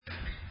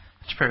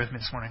Pray with me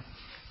this morning.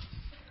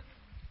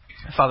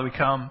 Father, we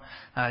come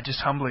just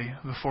humbly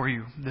before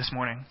you this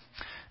morning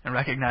and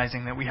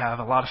recognizing that we have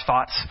a lot of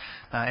thoughts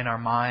in our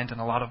mind and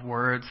a lot of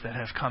words that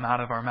have come out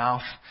of our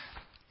mouth.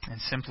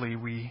 And simply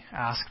we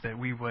ask that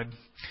we would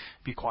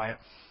be quiet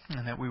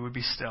and that we would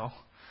be still.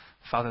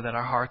 Father, that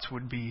our hearts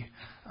would be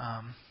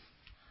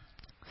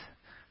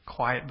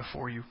quiet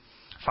before you.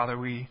 Father,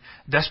 we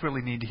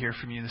desperately need to hear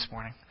from you this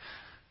morning.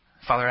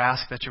 Father, I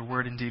ask that your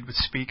word indeed would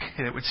speak,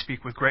 that it would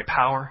speak with great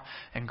power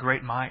and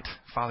great might.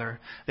 Father,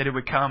 that it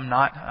would come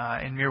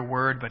not in mere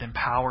word, but in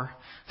power.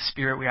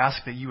 Spirit, we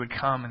ask that you would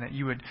come and that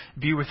you would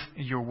be with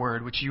your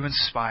word, which you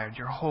inspired,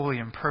 your holy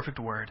and perfect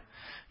word,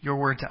 your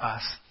word to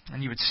us.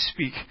 And you would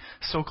speak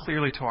so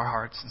clearly to our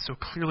hearts and so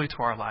clearly to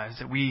our lives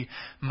that we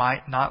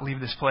might not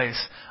leave this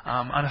place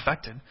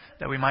unaffected,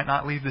 that we might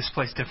not leave this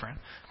place different,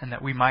 and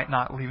that we might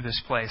not leave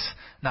this place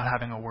not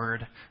having a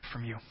word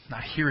from you,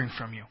 not hearing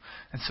from you.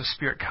 And so,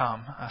 Spirit,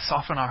 come,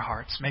 soften our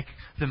hearts, make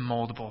them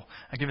moldable,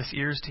 give us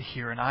ears to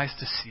hear and eyes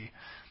to see.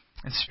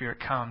 And Spirit,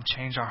 come,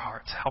 change our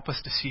hearts, help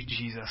us to see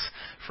Jesus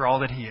for all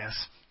that he is.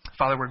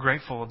 Father, we're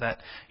grateful that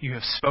you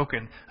have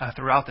spoken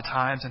throughout the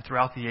times and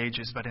throughout the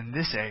ages, but in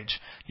this age,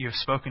 you have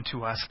spoken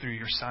to us through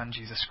your Son,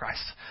 Jesus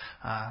Christ,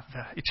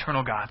 the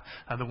eternal God,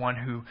 the one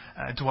who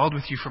dwelled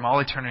with you from all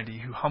eternity,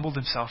 who humbled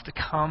himself to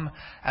come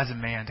as a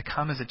man, to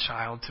come as a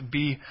child, to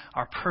be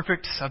our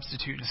perfect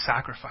substitute and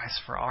sacrifice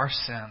for our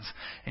sins.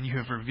 And you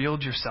have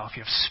revealed yourself.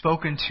 You have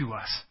spoken to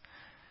us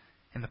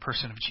in the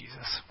person of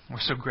Jesus. We're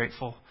so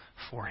grateful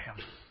for him.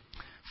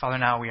 Father,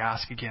 now we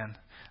ask again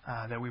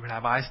that we would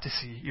have eyes to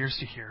see, ears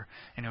to hear,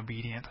 and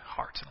obedient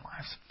hearts and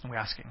lives. And we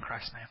ask it in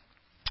Christ's name.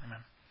 Amen.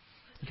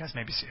 You guys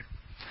may be seated.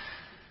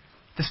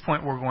 At this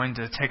point, we're going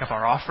to take up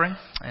our offering.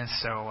 And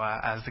so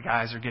as the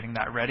guys are getting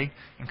that ready,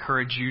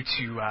 encourage you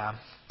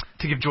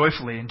to give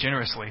joyfully and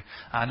generously,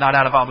 not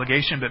out of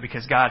obligation, but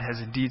because God has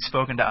indeed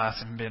spoken to us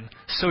and been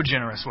so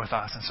generous with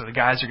us. And so the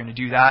guys are going to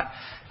do that.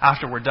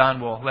 After we're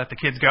done, we'll let the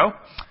kids go,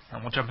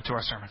 and we'll jump into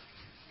our sermon.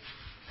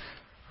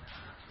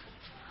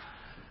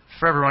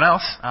 For everyone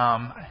else, go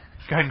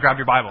ahead and grab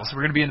your Bibles.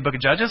 We're going to be in the book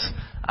of Judges,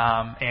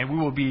 and we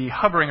will be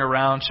hovering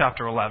around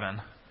chapter 11.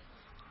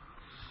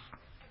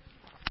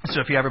 So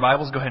if you have your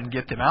Bibles, go ahead and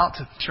get them out.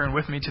 Turn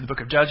with me to the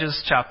book of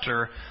Judges.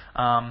 Chapter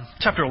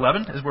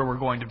 11 is where we're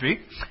going to be.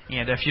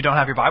 And if you don't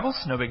have your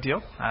Bibles, no big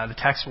deal. The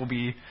text will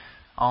be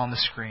on the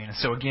screen.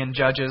 So again,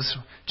 Judges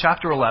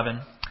chapter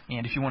 11.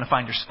 And if you want to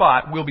find your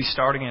spot, we'll be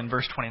starting in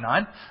verse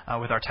 29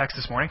 with our text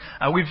this morning.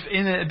 We've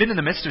been in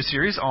the midst of a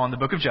series on the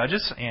book of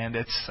Judges, and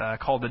it's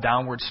called The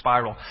Downward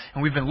Spiral.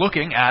 And we've been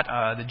looking at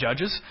the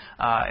judges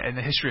in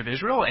the history of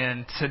Israel.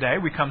 And today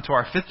we come to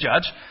our fifth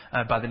judge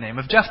by the name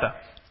of Jephthah.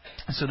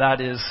 So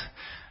that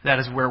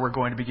is where we're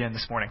going to begin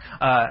this morning.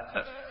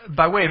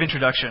 By way of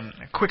introduction,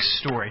 a quick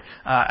story.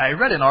 I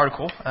read an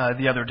article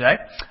the other day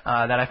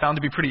that I found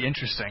to be pretty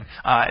interesting.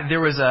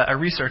 There was a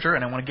researcher,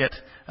 and I want to get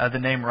the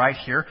name right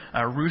here,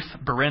 Ruth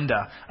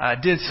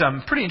Berenda, did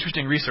some pretty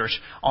interesting research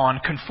on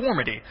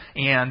conformity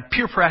and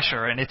peer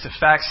pressure and its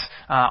effects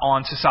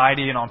on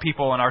society and on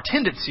people and our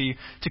tendency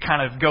to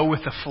kind of go with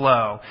the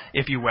flow,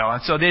 if you will.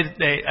 And so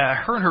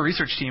her and her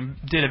research team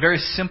did a very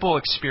simple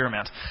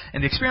experiment.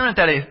 And the experiment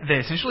that they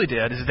essentially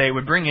did is they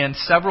would bring in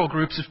several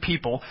groups of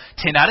people,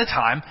 10 at a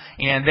time,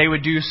 and they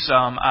would do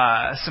some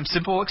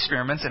simple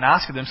experiments and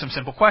ask them some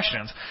simple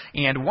questions.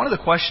 And one of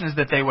the questions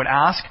that they would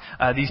ask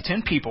these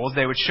 10 people is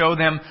they would show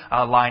them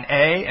line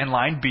A and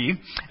line B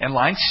and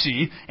line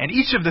C, and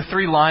each of the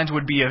three lines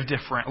would be of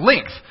different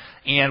length.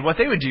 And what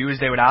they would do is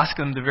they would ask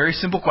them the very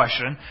simple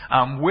question,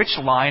 which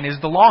line is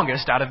the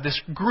longest out of this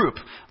group?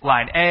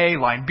 Line A,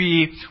 line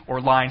B, or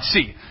line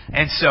C?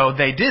 And so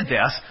they did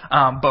this,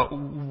 but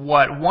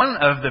what one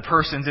of the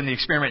persons in the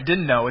experiment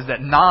didn't know is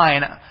that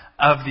 9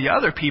 of the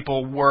other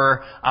people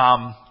were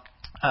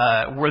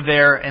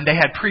there, and they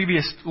had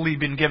previously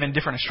been given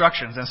different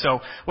instructions. And so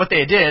what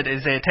they did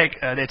is they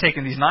had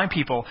taken these 9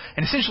 people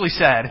and essentially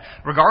said,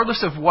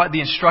 regardless of what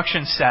the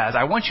instruction says,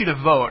 I want you to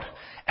vote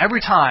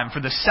every time for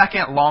the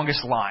second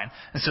longest line.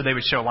 And so they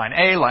would show line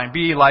A, line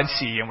B, line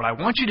C. And what I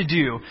want you to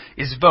do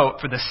is vote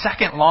for the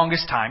second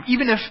longest time,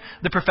 even if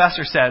the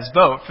professor says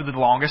vote for the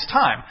longest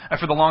time,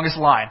 for the longest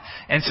line.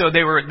 And so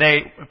they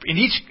in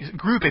each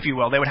group, if you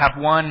will, they would have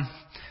one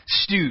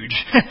stooge,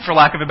 for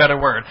lack of a better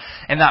word.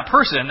 And that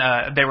person,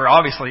 they were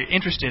obviously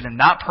interested in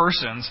that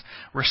person's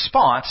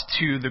response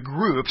to the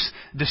group's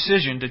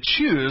decision to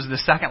choose the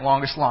second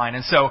longest line.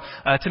 And so,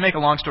 to make a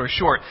long story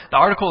short, the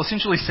article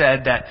essentially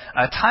said that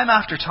time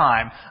after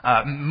time,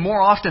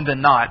 more often than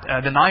not,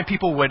 the 9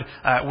 people would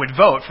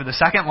vote for the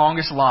second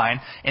longest line,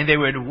 and they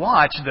would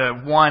watch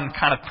the one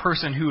kind of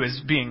person who is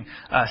being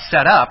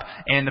set up,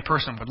 and the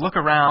person would look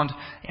around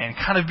and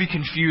kind of be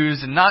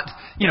confused and not,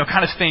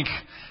 kind of think,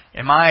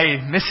 am I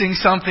missing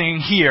something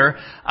here?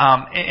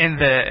 And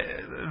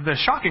the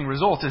shocking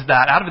result is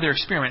that out of their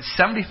experiment,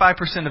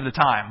 75% of the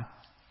time,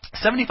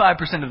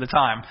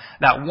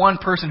 that one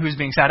person who's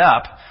being set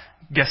up,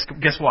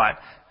 guess what?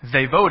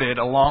 they voted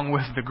along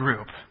with the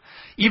group.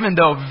 Even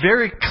though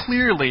very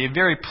clearly,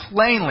 very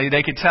plainly,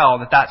 they could tell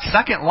that that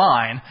second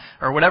line,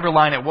 or whatever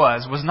line it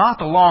was not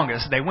the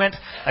longest. They went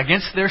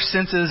against their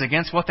senses,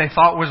 against what they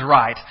thought was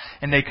right,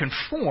 and they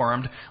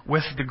conformed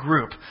with the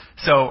group.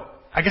 So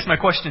I guess my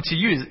question to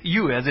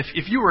you is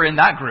if you were in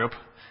that group,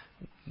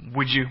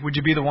 would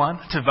you be the one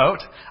to vote?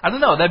 I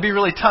don't know. That'd be a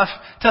really tough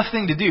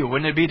thing to do,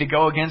 wouldn't it be, to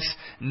go against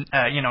 9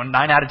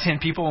 out of 10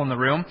 people in the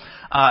room?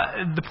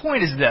 The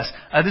point is this.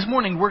 This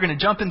morning we're going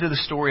to jump into the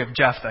story of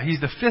Jephthah. He's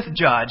the 5th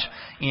judge,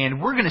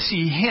 and we're going to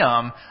see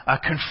him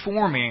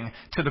conforming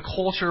to the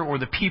culture or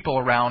the people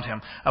around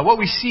him. What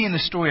we see in the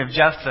story of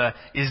Jephthah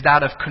is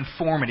that of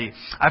conformity.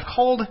 I've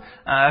called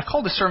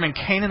the sermon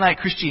Canaanite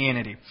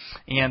Christianity,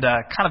 and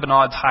kind of an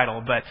odd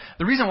title, but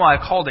the reason why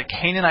I've called it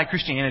Canaanite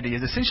Christianity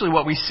is essentially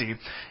what we see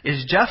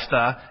is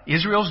Jephthah,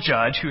 Israel's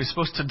judge, who is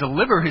supposed to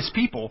deliver his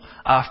people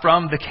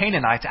from the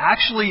Canaanites,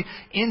 actually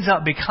ends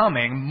up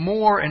becoming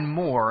more and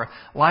more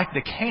like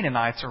the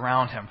Canaanites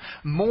around him.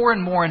 More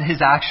and more in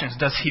his actions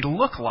does he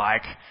look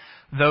like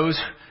those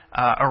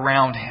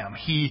around him.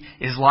 He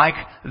is like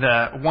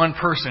the one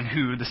person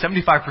the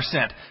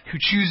 75% who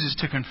chooses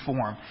to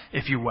conform,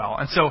 if you will.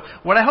 And so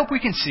what I hope we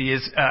can see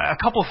is a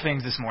couple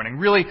things this morning.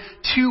 Really,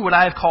 2 what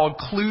I have called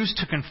clues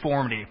to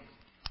conformity.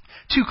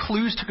 2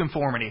 clues to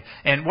conformity.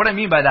 And what I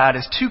mean by that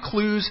is 2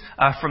 clues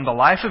from the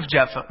life of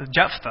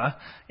Jephthah.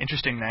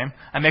 Interesting name.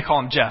 I may call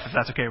him Jeff, if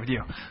that's okay with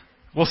you.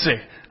 We'll see.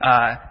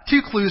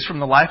 2 clues from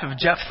the life of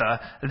Jephthah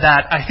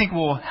that I think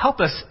will help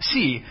us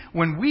see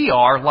when we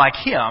are, like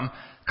him,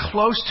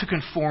 close to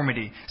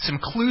conformity. Some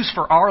clues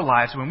for our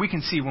lives when we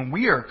can see when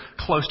we are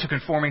close to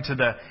conforming to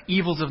the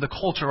evils of the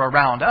culture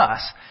around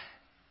us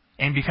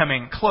and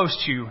becoming close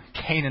to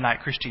Canaanite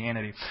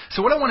Christianity.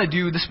 So what I want to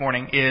do this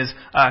morning is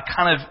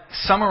kind of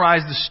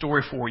summarize the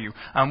story for you.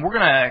 We're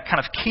going to kind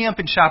of camp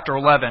in chapter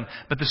 11,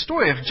 but the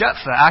story of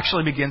Jephthah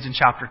actually begins in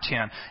chapter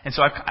 10. And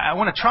so I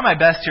want to try my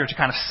best here to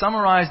kind of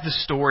summarize the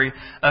story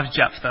of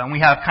Jephthah. And we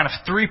have kind of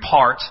 3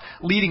 parts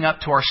leading up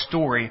to our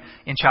story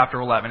in chapter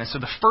 11. And so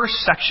the first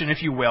section,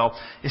 if you will,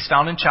 is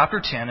found in chapter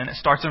 10, and it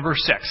starts in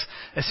verse 6.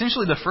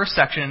 Essentially, the first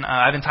section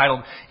I've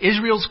entitled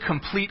Israel's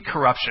Complete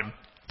Corruption.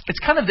 It's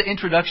kind of the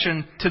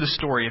introduction to the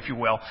story, if you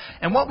will.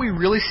 And what we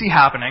really see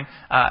happening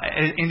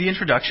in the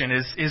introduction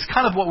is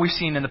kind of what we've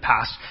seen in the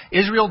past.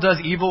 Israel does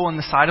evil in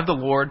the sight of the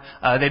Lord.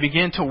 They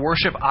begin to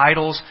worship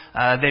idols.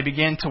 They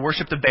begin to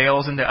worship the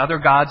Baals and the other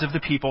gods of the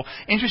people.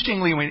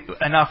 Interestingly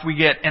enough, we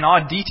get an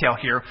odd detail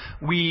here.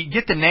 We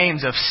get the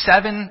names of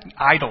 7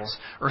 idols,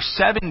 or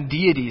 7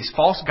 deities,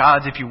 false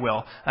gods, if you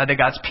will, that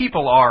God's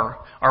people are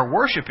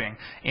worshiping.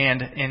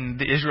 And in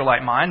the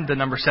Israelite mind, the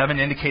number 7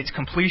 indicates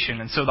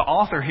completion. And so the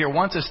author here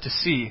wants us to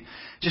see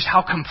just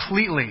how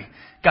completely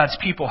God's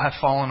people have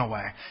fallen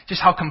away.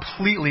 Just how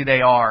completely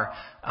they are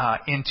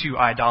into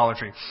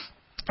idolatry.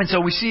 And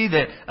so we see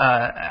that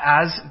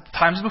as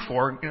times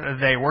before,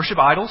 they worship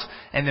idols,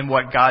 and then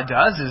what God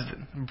does is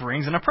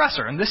brings an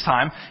oppressor. And this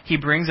time, He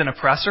brings an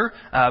oppressor,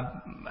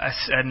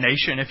 a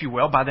nation, if you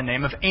will, by the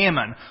name of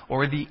Ammon,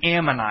 or the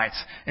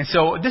Ammonites. And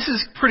so this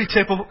is pretty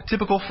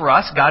typical for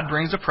us. God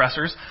brings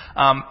oppressors.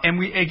 And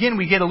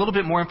we get a little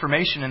bit more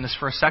information in this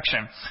first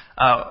section.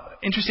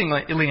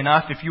 Interestingly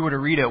enough, if you were to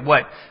read it,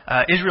 what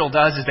Israel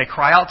does is they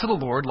cry out to the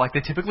Lord like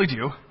they typically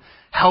do.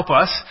 Help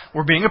us,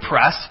 we're being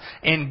oppressed.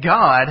 And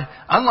God,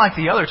 unlike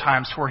the other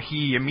times where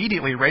He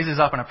immediately raises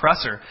up an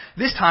oppressor,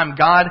 this time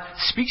God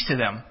speaks to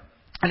them.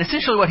 And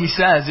essentially what He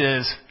says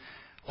is,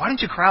 why don't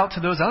you cry out to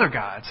those other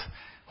gods?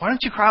 Why don't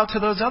you cry out to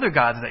those other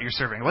gods that you're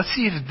serving? Let's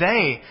see if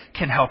they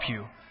can help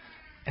you.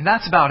 And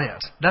that's about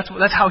it.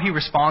 That's how He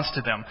responds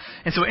to them.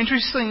 And so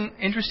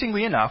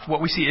interestingly enough,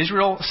 what we see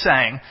Israel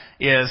saying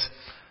is,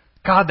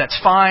 God, that's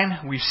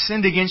fine. We've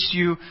sinned against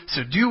you.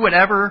 So do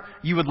whatever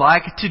you would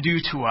like to do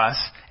to us.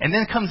 And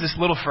then comes this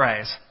little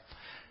phrase,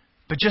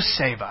 but just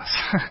save us.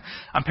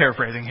 I'm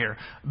paraphrasing here.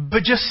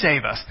 But just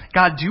save us.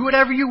 God, do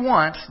whatever you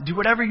want. Do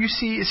whatever you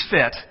see is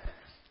fit.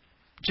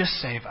 Just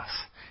save us.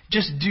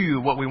 Just do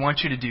what we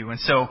want you to do. And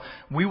so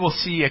we will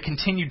see a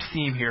continued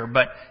theme here.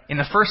 But in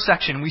the first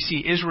section, we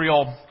see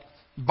Israel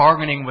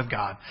bargaining with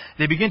God.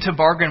 They begin to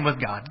bargain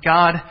with God.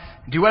 God,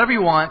 do whatever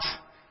you want.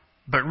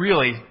 But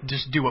really,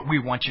 just do what we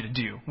want you to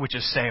do, which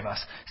is save us.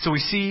 So we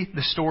see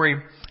the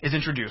story is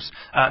introduced.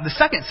 The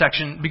second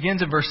section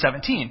begins in verse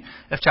 17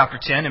 of chapter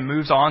 10 and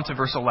moves on to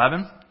verse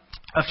 11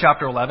 of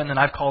chapter 11. And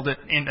I've called it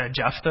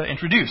Jephthah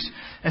introduced.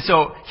 And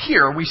so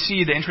here we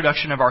see the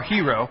introduction of our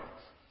hero,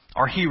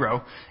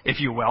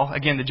 if you will.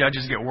 Again, the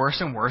judges get worse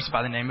and worse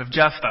by the name of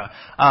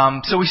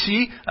Jephthah. So we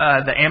see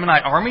the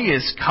Ammonite army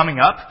is coming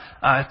up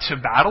to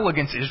battle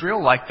against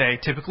Israel like they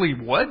typically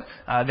would.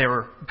 They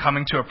were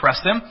coming to oppress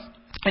them.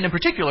 And in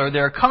particular,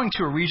 they're coming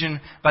to a region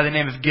by the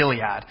name of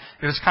Gilead.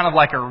 It was kind of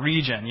like a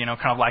region, kind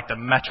of like the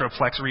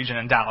Metroplex region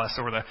in Dallas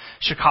or the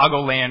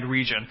Chicagoland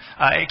region.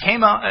 They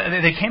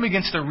came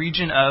against the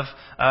region of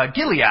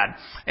Gilead.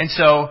 And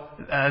so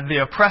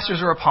the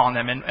oppressors are upon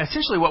them. And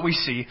essentially what we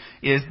see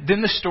is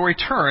then the story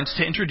turns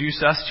to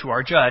introduce us to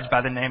our judge by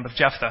the name of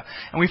Jephthah.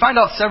 And we find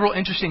out several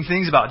interesting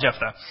things about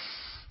Jephthah.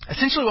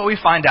 essentially what we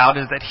find out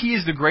is that he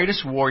is the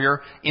greatest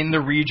warrior in the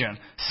region.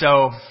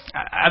 So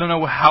I don't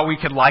know how we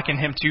could liken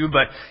him to,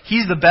 but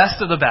he's the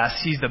best of the best.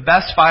 He's the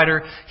best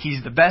fighter.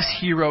 He's the best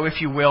hero,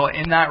 if you will,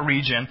 in that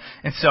region.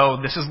 And so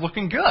this is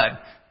looking good.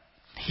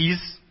 He's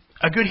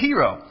a good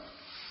hero.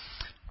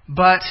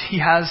 But he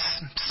has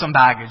some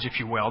baggage, if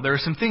you will. There are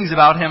some things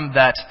about him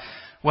that,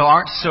 well,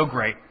 aren't so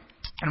great.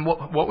 And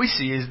what we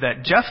see is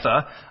that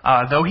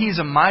Jephthah, though he's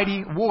a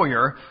mighty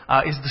warrior,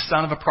 is the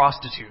son of a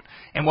prostitute.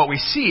 And what we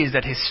see is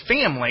that his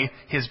family,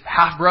 his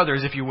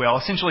half-brothers, if you will,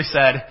 essentially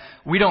said,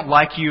 we don't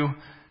like you,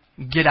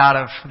 get out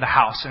of the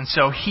house. And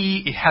so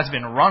he has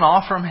been run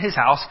off from his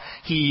house.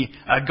 He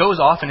goes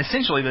off, and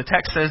essentially the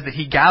text says that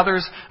he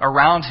gathers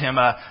around him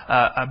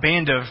a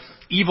band of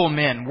evil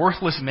men,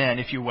 worthless men,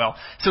 if you will.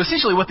 So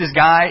essentially what this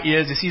guy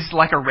is he's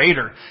like a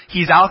raider.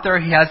 He's out there,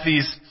 he has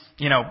these,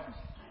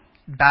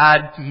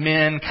 bad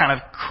men, kind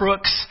of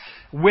crooks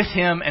with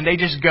him, and they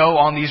just go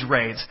on these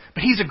raids.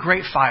 But he's a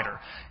great fighter.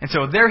 And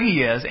so there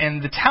he is,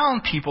 and the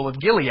town people of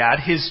Gilead,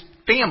 his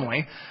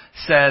family,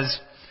 says,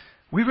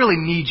 we really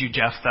need you,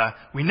 Jephthah.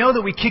 We know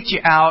that we kicked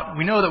you out.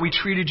 We know that we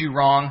treated you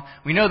wrong.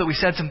 We know that we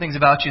said some things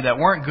about you that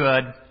weren't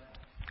good.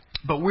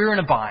 But we're in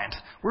a bind.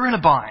 We're in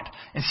a bind.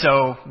 And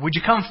so, would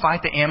you come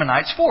fight the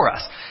Ammonites for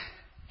us?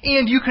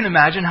 And you can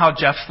imagine how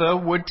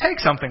Jephthah would take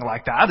something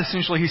like that.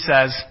 Essentially, he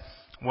says,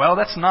 well,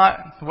 that's not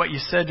what you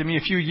said to me a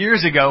few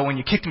years ago when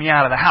you kicked me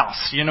out of the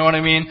house. You know what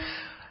I mean?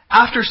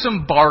 After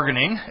some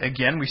bargaining,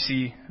 again, we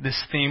see this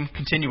theme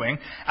continuing.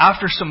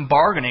 After some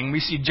bargaining,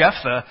 we see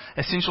Jephthah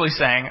essentially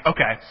saying,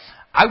 okay,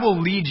 I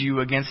will lead you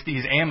against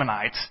these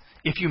Ammonites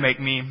if you make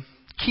me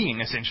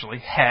king, essentially,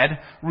 head,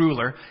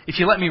 ruler. If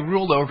you let me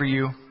rule over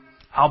you,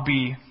 I'll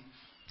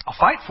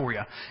fight for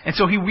you. And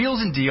so he wheels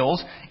and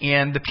deals,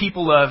 and the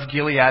people of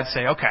Gilead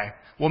say, okay,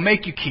 we'll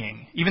make you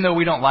king. Even though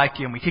we don't like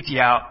you and we kicked you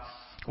out,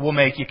 we'll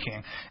make you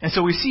king. And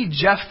so we see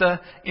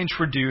Jephthah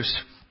introduced,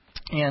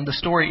 and the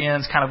story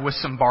ends kind of with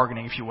some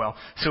bargaining, if you will.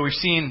 So we've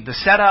seen the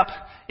setup,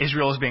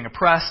 Israel is being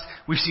oppressed.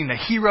 We've seen the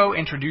hero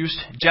introduced,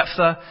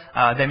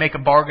 Jephthah. They make a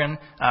bargain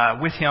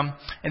with him.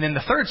 And then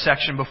the third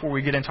section before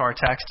we get into our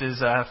text is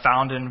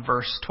found in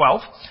verse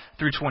 12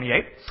 through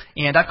 28.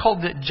 And I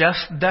called it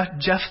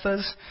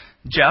Jephthah's,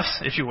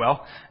 if you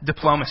will,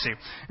 diplomacy.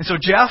 And so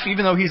Jeph,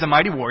 even though he's a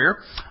mighty warrior,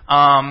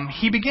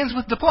 he begins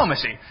with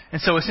diplomacy.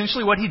 And so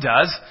essentially what he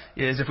does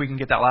is, if we can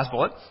get that last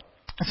bullet,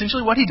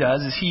 essentially what he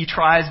does is he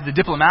tries the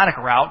diplomatic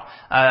route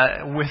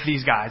with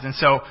these guys. And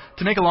so,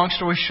 to make a long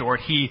story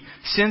short, he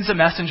sends a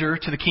messenger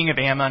to the king of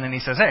Ammon and he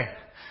says, hey,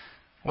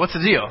 what's the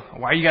deal?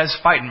 Why are you guys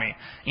fighting me?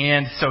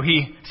 And so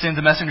he sends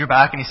a messenger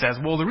back and he says,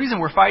 well, the reason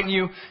we're fighting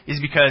you is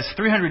because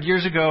 300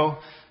 years ago,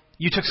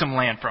 you took some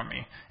land from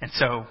me. And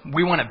so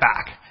we want it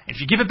back. And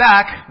if you give it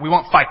back, we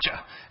won't fight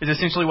you, is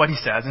essentially what he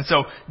says. And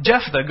so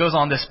Jephthah goes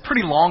on this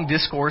pretty long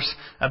discourse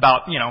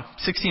about,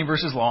 16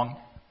 verses long,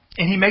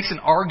 and he makes an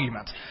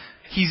argument.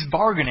 He's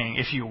bargaining,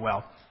 if you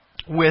will,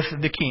 with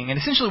the king. And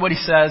essentially what he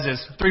says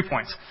is 3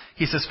 points.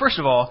 He says, first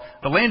of all,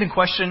 the land in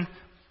question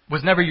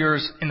was never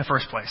yours in the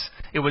first place.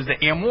 It was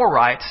the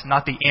Amorites,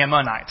 not the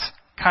Ammonites.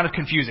 Kind of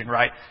confusing,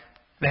 right?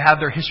 They have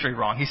their history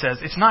wrong. He says,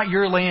 it's not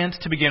your land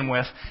to begin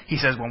with. He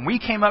says, when we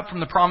came up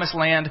from the promised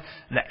land,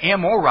 the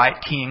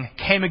Amorite king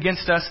came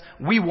against us.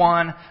 We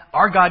won.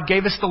 Our God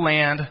gave us the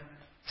land.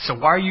 So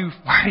why are you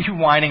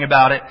whining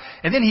about it?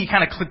 And then he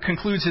kind of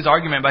concludes his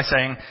argument by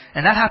saying,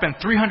 and that happened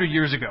 300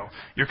 years ago.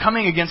 You're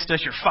coming against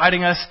us. You're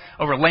fighting us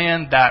over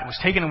land that was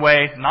taken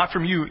away, not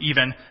from you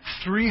even,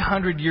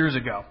 300 years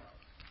ago.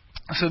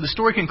 So the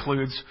story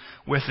concludes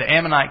with the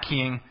Ammonite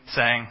king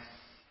saying,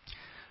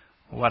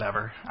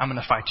 whatever, I'm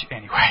going to fight you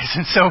anyways.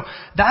 And so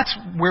that's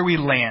where we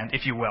land,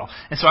 if you will.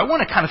 And so I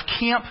want to kind of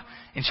camp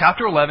in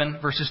chapter 11,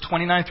 verses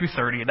 29 through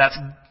 30. That's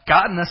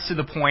gotten us to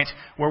the point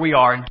where we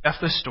are in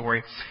Jephthah's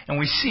story. And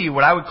we see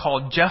what I would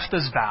call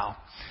Jephthah's vow.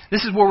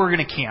 This is where we're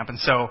going to camp. And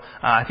so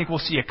I think we'll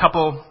see a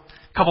couple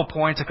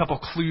points, a couple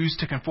clues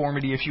to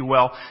conformity, if you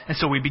will. And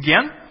so we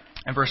begin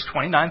in verse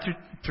 29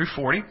 through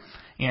 40.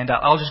 And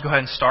I'll just go ahead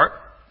and start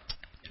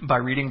by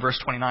reading verse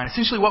 29.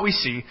 Essentially what we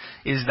see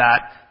is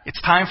that it's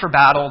time for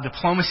battle.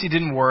 Diplomacy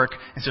didn't work.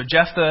 And so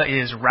Jephthah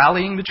is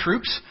rallying the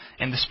troops,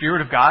 and the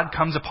Spirit of God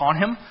comes upon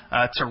him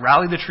to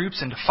rally the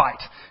troops and to fight.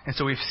 And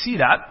so we see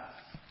that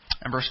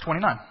in verse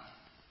 29. It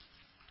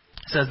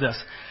says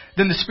this,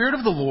 then the Spirit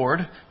of the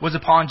Lord was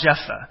upon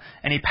Jephthah,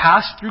 and he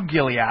passed through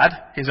Gilead,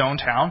 his own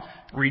town,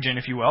 region,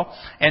 if you will,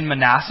 and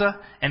Manasseh,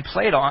 and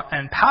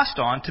passed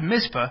on to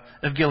Mizpah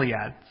of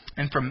Gilead.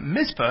 And from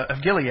Mizpah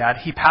of Gilead,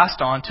 he passed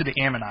on to the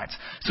Ammonites.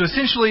 So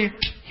essentially,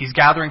 he's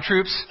gathering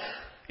troops.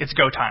 it's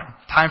go time.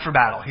 Time for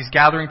battle. He's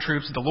gathering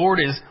troops. The Lord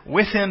is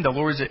with him. The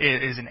Lord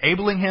is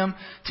enabling him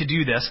to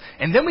do this.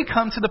 And then we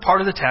come to the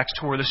part of the text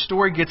where the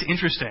story gets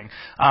interesting.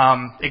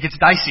 It gets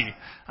dicey.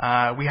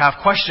 We have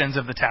questions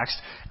of the text.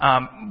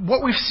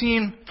 What we've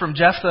seen from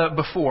Jephthah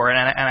before, and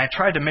I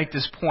tried to make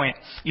this point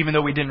even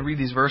though we didn't read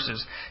these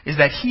verses, is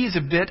that he is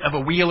a bit of a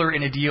wheeler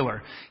and a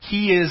dealer.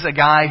 He is a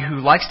guy who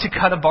likes to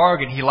cut a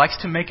bargain. He likes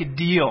to make a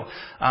deal.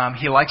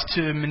 He likes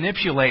to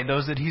manipulate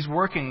those that he's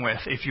working with,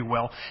 if you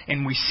will.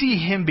 And we see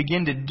him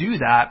begin to do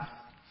that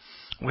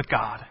with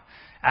God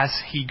as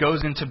he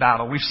goes into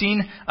battle. We've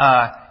seen,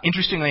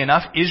 interestingly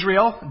enough,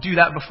 Israel do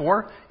that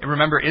before. And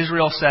remember,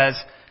 Israel says,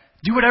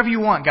 do whatever you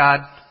want, God.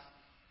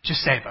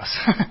 Just save us.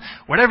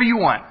 Whatever you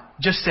want,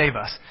 just save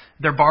us.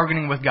 They're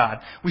bargaining with God.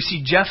 We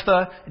see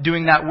Jephthah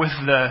doing that with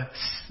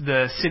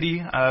the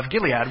city of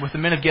Gilead, with the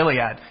men of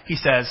Gilead. He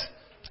says,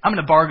 I'm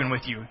going to bargain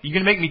with you. You're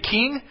going to make me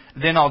king?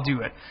 Then I'll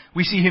do it.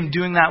 We see him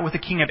doing that with the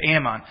king of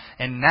Ammon.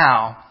 And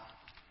now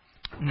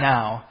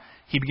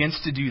he begins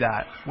to do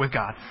that with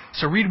God.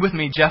 So read with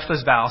me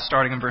Jephthah's vow,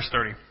 starting in verse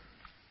 30.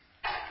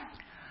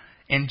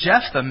 And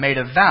Jephthah made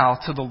a vow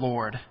to the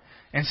Lord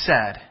and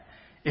said,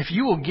 if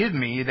you will give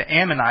me the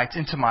Ammonites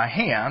into my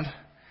hand,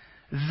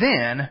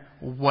 then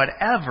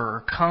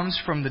whatever comes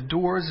from the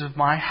doors of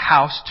my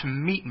house to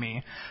meet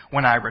me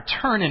when I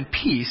return in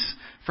peace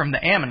from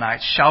the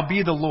Ammonites shall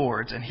be the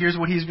Lord's. And here's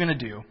what he's going to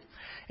do.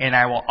 And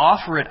I will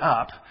offer it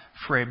up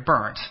for a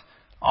burnt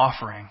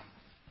offering.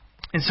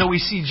 And so we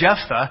see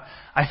Jephthah,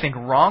 I think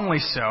wrongly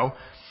so,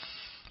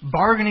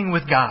 bargaining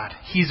with God.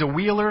 He's a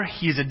wheeler,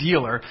 he's a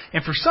dealer.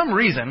 And for some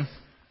reason,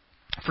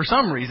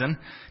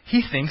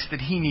 he thinks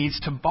that he needs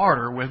to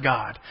barter with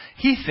God.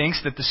 He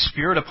thinks that the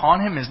Spirit upon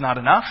him is not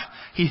enough.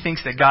 He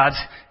thinks that God's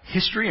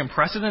history and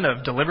precedent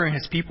of delivering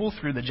his people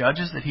through the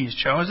judges that he has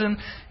chosen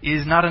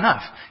is not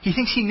enough. He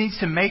thinks he needs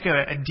to make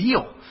a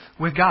deal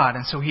with God.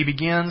 And so he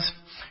begins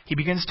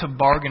to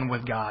bargain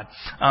with God.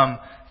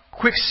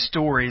 Quick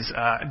stories,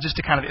 just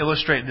to kind of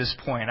illustrate this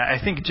point. I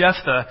think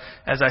Jephthah,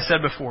 as I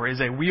said before,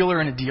 is a wheeler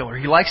and a dealer.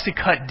 He likes to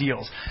cut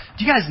deals.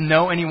 Do you guys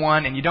know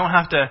anyone, and you don't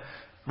have to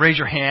raise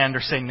your hand or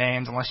say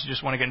names unless you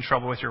just want to get in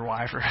trouble with your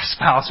wife or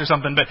spouse or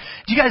something. But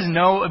do you guys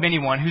know of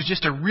anyone who's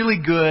just a really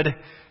good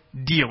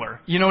dealer?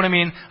 You know what I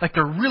mean? Like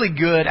they're really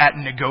good at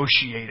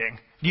negotiating.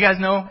 Do you guys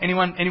know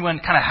anyone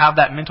kind of have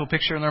that mental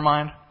picture in their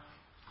mind?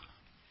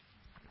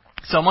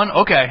 Someone?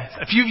 Okay.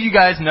 A few of you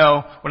guys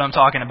know what I'm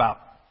talking about.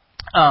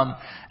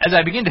 As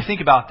I begin to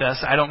think about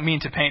this, I don't mean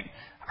to paint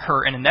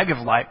her in a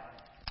negative light,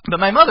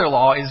 but my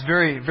mother-in-law is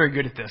very, very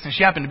good at this. And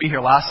she happened to be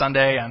here last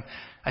Sunday, and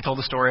I told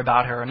a story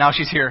about her, and now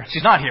she's here.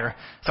 She's not here,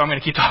 so I'm going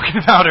to keep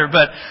talking about her.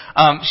 But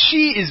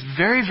she is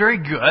very, very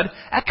good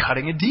at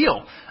cutting a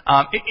deal.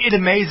 It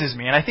amazes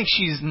me, and I think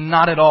she's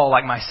not at all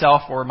like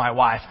myself or my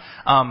wife.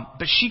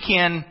 But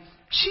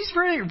she's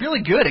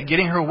really good at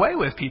getting her way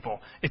with people.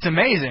 It's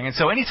amazing. And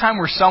so anytime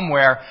we're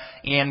somewhere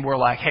and we're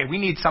like, hey, we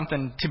need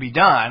something to be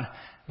done,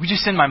 we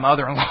just send my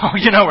mother-in-law.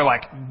 We're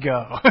like,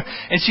 go.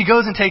 And she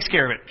goes and takes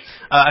care of it.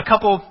 A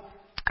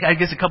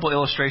couple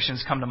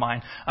illustrations come to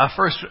mind.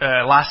 First,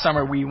 last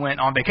summer we went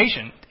on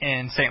vacation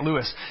in St.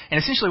 Louis, and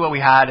essentially what we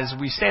had is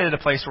we stayed at a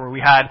place where we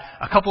had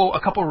a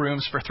couple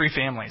rooms for 3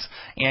 families,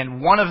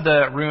 and one of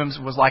the rooms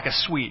was like a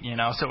suite,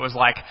 so it was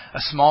like a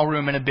small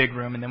room and a big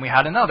room, and then we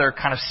had another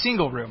kind of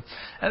single room.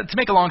 To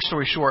make a long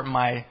story short,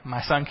 my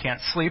son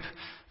can't sleep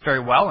very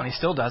well, and he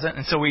still doesn't,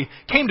 and so we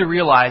came to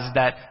realize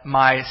that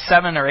my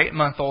 7 or 8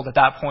 month old at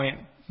that point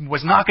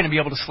was not going to be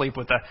able to sleep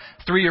with a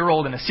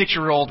 3-year-old and a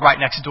 6-year-old right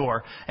next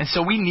door. And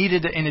so we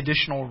needed an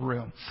additional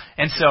room.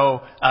 And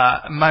so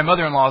my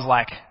mother-in-law is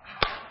like,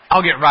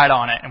 I'll get right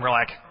on it. And we're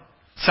like,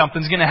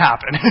 something's going to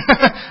happen.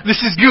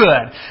 This is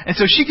good. And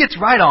so she gets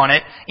right on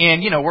it.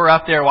 And, we're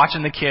up there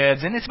watching the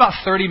kids. And it's about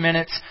 30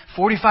 minutes,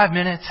 45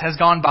 minutes has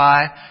gone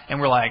by. And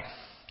we're like,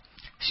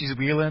 she's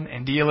wheeling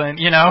and dealing,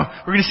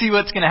 we're going to see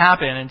what's going to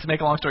happen. And to make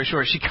a long story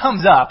short, she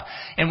comes up,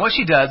 and what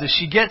she does is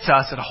she gets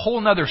us at a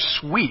whole nother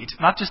suite,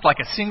 not just like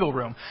a single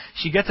room.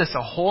 She gets us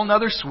a whole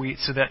nother suite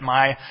so that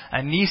my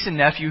niece and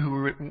nephew, who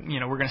were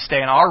going to stay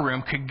in our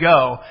room, could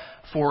go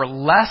for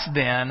less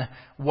than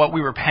what we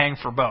were paying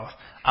for both.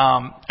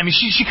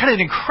 She cut an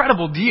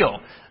incredible deal.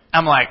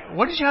 I'm like,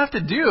 what did you have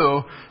to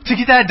do to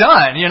get that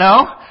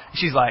done,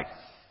 She's like,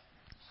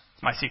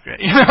 my secret,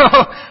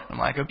 I'm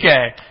like,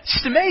 okay. It's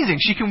just amazing.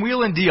 She can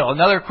wheel and deal.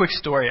 Another quick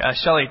story.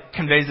 Shelley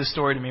conveys this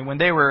story to me when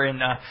they were in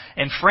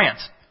France,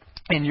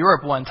 in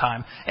Europe one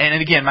time.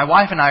 And again, my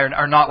wife and I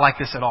are not like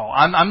this at all.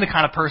 I'm the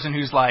kind of person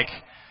who's like,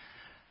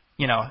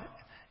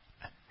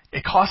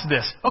 it costs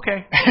this.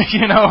 Okay.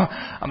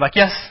 I'm like,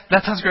 yes,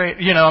 that sounds great.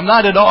 I'm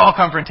not at all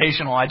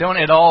confrontational. I don't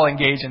at all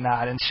engage in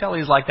that. And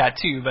Shelley's like that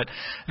too. But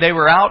they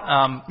were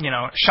out,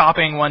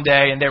 shopping one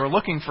day, and they were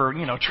looking for,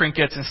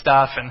 trinkets and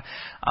stuff. And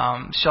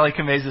Shelley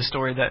conveys the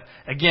story that,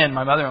 again,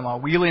 my mother-in-law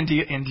wheel and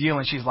deal,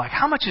 and she's like,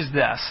 how much is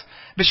this?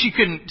 But she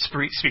couldn't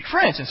speak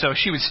French, and so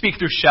she would speak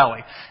through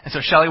Shelley. And so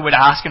Shelley would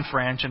ask in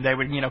French, and they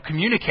would,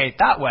 communicate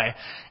that way.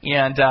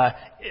 And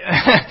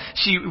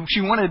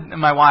she wanted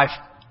my wife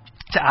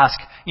to ask,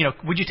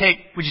 would you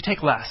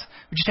take less?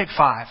 Would you take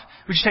 5?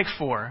 Would you take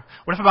 4?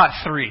 What if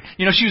about 3?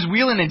 She was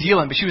wheeling and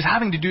dealing, but she was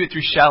having to do it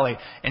through Shelley.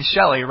 And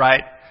Shelley,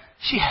 right,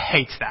 she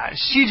hates that.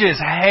 She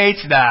just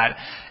hates that.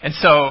 And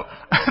so,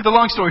 the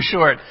long story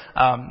short,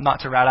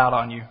 not to rat out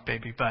on you,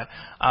 baby, but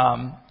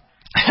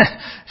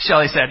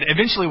Shelley said,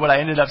 eventually what I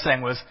ended up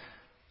saying was,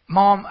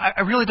 Mom,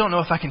 I really don't know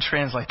if I can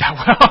translate that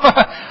well.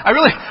 I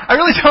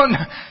really don't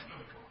know.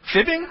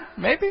 Fibbing?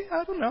 Maybe?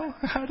 I don't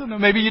know.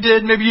 Maybe you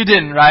did, maybe you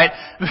didn't, right?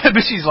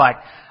 But she's like,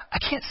 I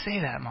can't say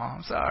that,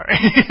 Mom. Sorry.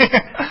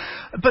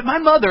 But my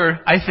mother,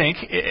 I think,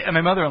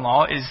 my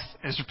mother-in-law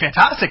is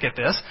fantastic at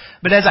this.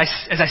 But as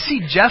I see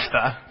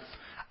Jephthah,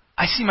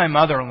 I see my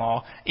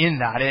mother-in-law in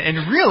that.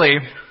 And really,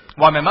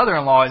 while my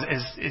mother-in-law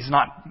is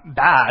not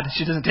bad,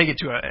 she doesn't take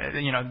it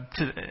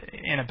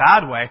in a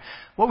bad way.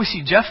 What we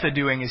see Jephthah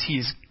doing is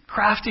he's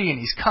crafty and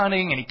he's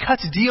cunning and he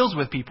cuts deals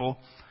with people.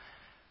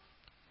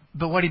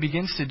 But what he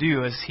begins to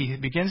do is he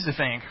begins to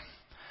think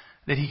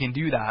that he can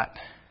do that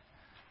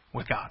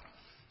with God.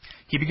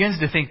 He begins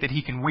to think that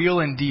he can wheel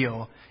and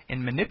deal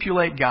and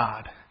manipulate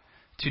God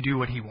to do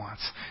what he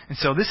wants. And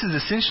so this is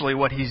essentially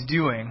what he's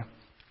doing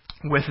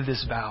with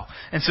this vow.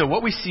 And so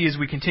what we see as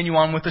we continue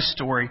on with the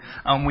story,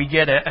 we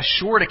get a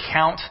short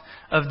account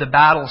of the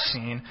battle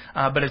scene,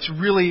 but it's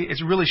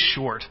really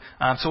short.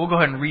 So we'll go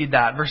ahead and read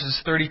that,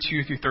 verses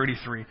 32 through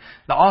 33.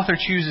 The author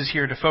chooses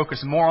here to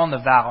focus more on the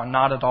vow and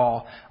not at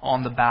all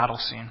on the battle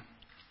scene.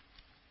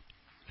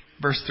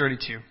 Verse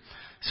 32.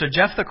 So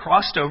Jephthah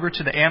crossed over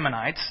to the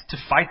Ammonites to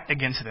fight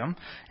against them,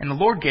 and the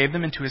Lord gave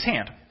them into his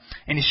hand.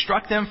 And he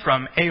struck them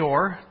from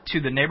Aor to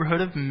the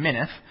neighborhood of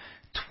Minnith,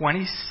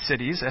 20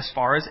 cities as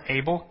far as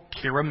Abel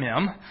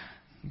Kiramim,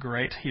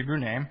 great Hebrew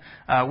name,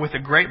 with a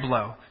great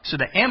blow. So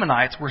the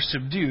Ammonites were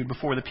subdued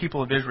before the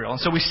people of Israel. And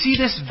so we see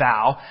this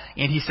vow,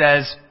 and he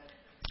says,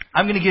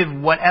 I'm going to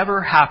give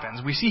whatever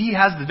happens. We see he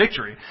has the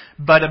victory.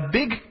 But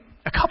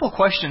a couple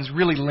questions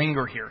really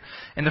linger here.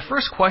 And the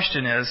first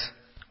question is,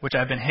 which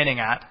I've been hinting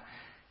at,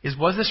 is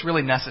was this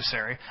really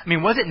necessary? I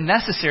mean, was it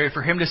necessary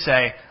for him to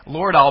say,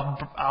 Lord,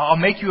 I'll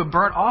make you a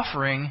burnt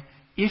offering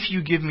if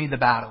you give me the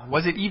battle?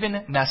 Was it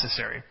even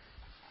necessary?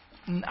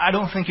 I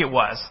don't think it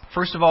was.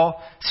 First of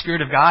all, the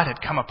Spirit of God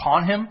had come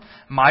upon him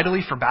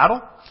mightily for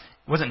battle.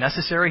 It wasn't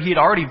necessary. He had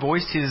already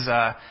voiced his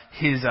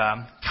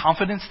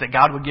confidence that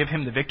God would give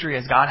him the victory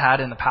as God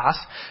had in the past.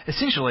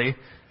 Essentially,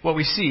 what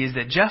we see is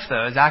that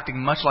Jephthah is acting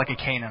much like a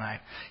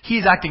Canaanite. He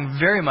is acting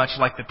very much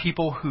like the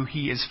people who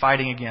he is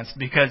fighting against,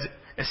 because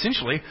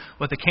essentially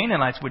what the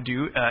Canaanites would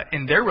do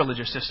in their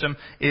religious system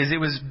is it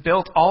was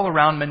built all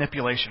around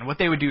manipulation. What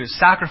they would do is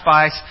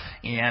sacrifice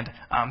and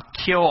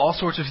kill all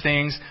sorts of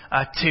things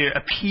to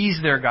appease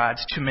their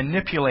gods, to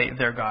manipulate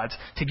their gods,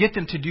 to get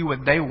them to do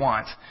what they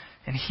want.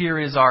 And here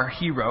is our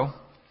hero,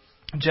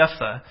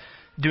 Jephthah,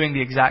 doing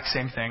the exact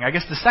same thing. I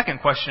guess the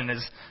second question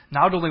is,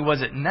 not only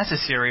was it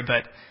necessary,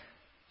 but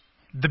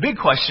the big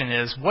question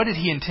is, what did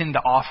he intend to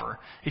offer?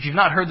 If you've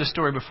not heard the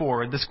story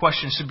before, this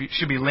question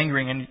should be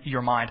lingering in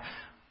your mind.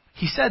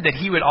 He said that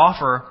he would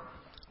offer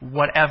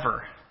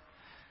whatever.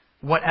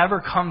 Whatever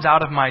comes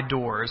out of my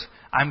doors,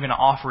 I'm going to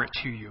offer it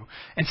to you.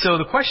 And so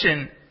the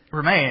question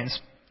remains,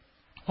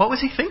 what was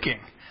he thinking?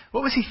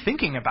 What was he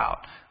thinking about?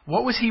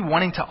 What was he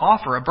wanting to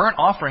offer? A burnt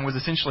offering was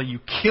essentially you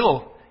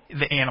kill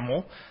the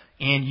animal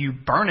and you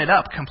burn it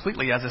up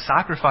completely as a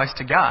sacrifice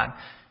to God.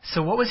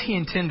 So what was he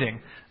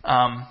intending?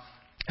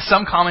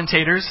 Some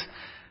commentators,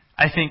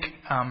 I think,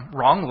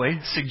 wrongly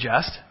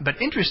suggest,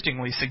 but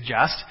interestingly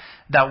suggest,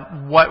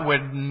 that what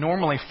would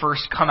normally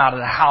first come out of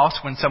the house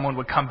when someone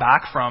would come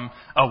back from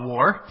a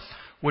war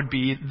would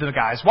be the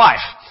guy's wife.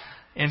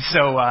 And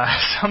so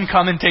some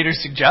commentators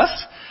suggest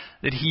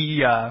that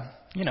he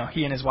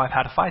and his wife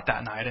had a fight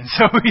that night. And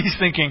so he's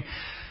thinking,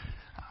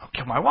 I'll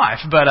kill my wife.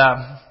 But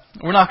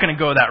we're not going to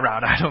go that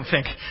route, I don't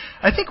think.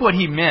 I think what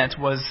he meant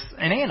was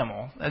an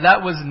animal.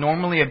 That was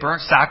normally a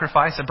burnt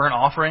sacrifice, a burnt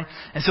offering.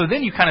 And so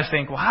then you kind of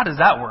think, well, how does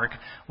that work?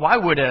 Why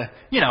would I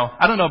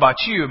don't know about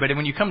you, but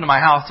when you come to my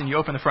house and you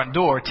open the front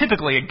door,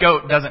 typically a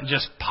goat doesn't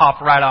just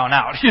pop right on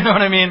out. You know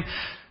what I mean?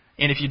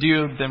 And if you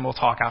do, then we'll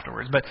talk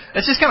afterwards. But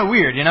it's just kind of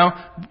weird,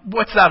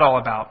 What's that all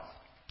about?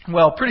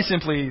 Well, pretty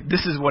simply,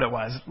 this is what it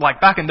was. Like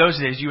back in those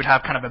days, you would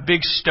have kind of a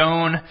big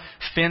stone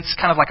fence,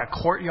 kind of like a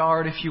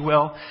courtyard, if you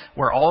will,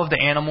 where all of the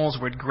animals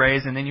would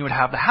graze, and then you would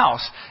have the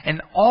house.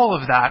 And all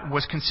of that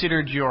was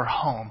considered your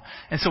home.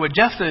 And so what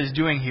Jephthah is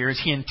doing here is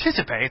he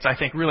anticipates, I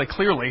think really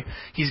clearly,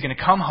 he's going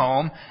to come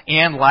home,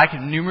 and like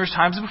numerous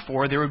times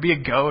before, there would be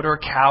a goat or a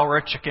cow or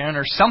a chicken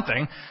or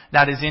something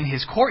that is in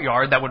his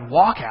courtyard that would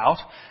walk out,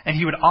 and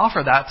he would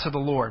offer that to the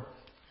Lord.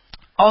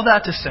 All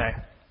that to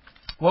say,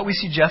 what we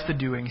see Jephthah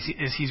doing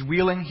is he's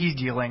wheeling, he's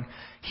dealing,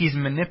 he's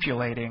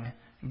manipulating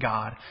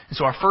God. And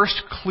so our first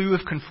clue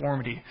of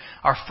conformity,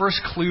 our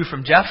first clue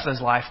from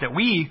Jephthah's life that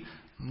we,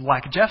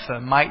 like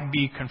Jephthah, might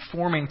be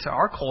conforming to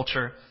our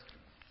culture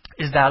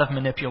is that of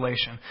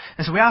manipulation.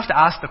 And so we have to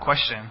ask the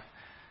question,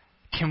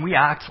 can we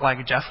act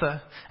like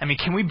Jephthah? I mean,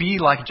 can we be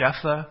like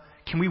Jephthah?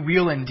 Can we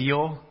wheel and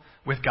deal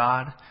with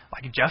God,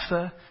 like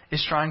Jephthah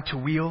is trying to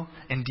wheel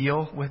and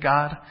deal with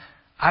God,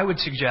 I would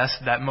suggest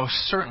that most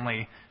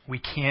certainly we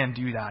can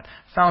do that.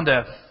 Found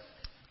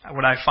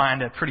what I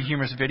find a pretty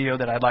humorous video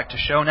that I'd like to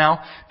show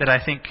now that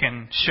I think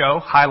can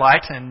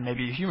highlight in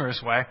maybe a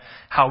humorous way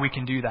how we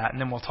can do that, and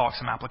then we'll talk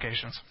some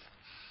applications.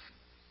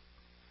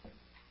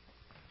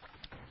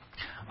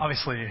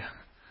 Obviously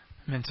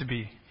meant to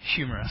be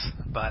humorous,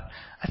 but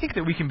I think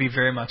that we can be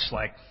very much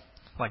like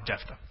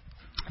Jephthah.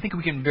 I think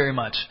we can very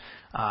much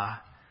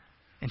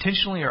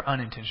intentionally or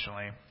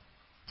unintentionally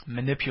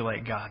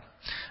manipulate God.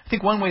 I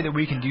think one way that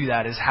we can do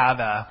that is have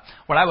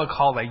what I would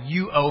call a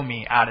you owe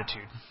me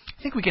attitude.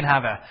 I think we can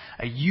have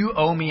a you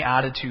owe me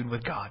attitude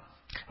with God.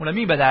 What I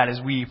mean by that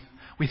is we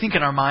think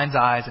in our mind's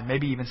eyes and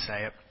maybe even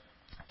say it,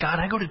 God,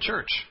 I go to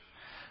church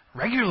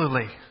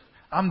regularly.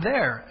 I'm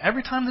there.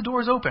 Every time the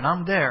door is open,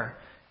 I'm there.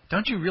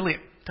 Don't you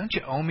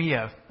owe me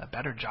a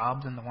better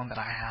job than the one that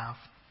I have?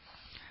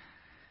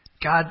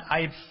 God,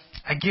 I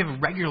give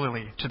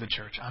regularly to the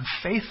church. I'm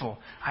faithful.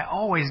 I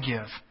always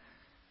give.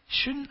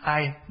 Shouldn't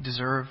I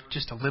deserve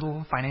just a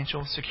little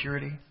financial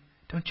security?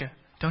 Don't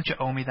you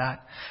owe me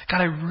that?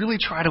 God, I really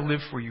try to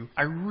live for you.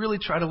 I really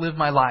try to live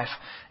my life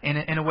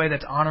in a way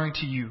that's honoring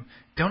to you.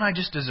 Don't I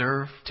just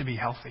deserve to be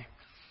healthy?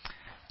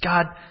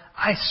 God,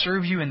 I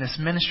serve you in this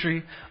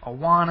ministry,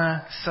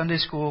 Awana, Sunday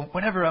school,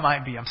 whatever it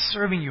might be. I'm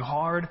serving you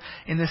hard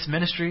in this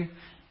ministry.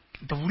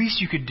 The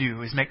least you could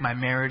do is make my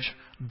marriage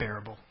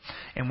bearable.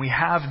 And we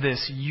have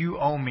this you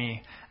owe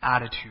me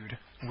attitude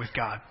with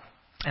God.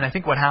 And I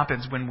think what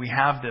happens when we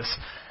have this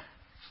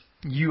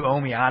you owe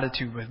me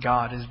attitude with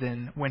God is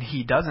then when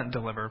He doesn't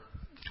deliver,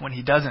 when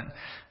He doesn't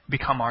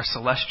become our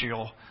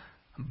celestial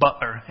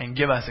butler and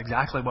give us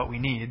exactly what we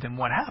need, then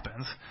what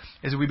happens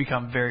is we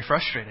become very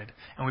frustrated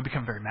and we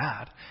become very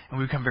mad and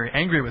we become very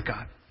angry with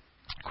God.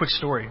 Quick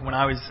story. When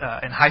I was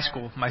in high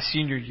school, my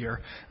senior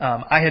year,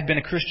 I had been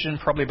a Christian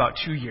probably about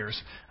 2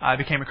 years. I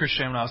became a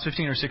Christian when I was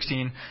 15 or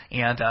 16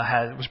 and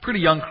was a pretty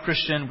young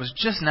Christian, was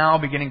just now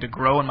beginning to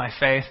grow in my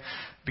faith,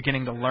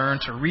 beginning to learn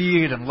to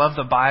read and love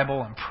the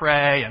Bible and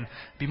pray and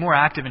be more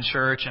active in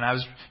church. And I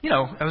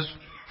was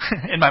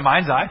in my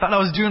mind's eye, I thought I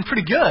was doing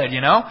pretty good,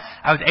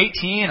 I was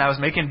 18, I was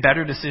making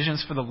better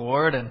decisions for the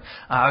Lord, and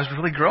I was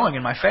really growing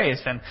in my faith.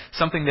 And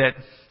something that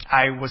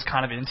I was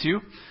kind of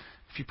into,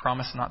 if you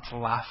promise not to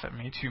laugh at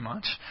me too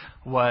much,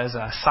 was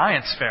a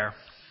science fair.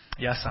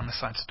 Yes, I'm a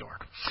science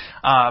dork.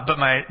 But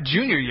my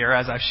junior year,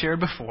 as I've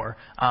shared before,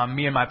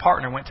 me and my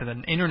partner went to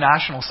the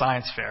International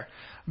Science Fair.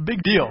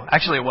 Big deal.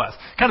 Actually, it was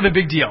kind of a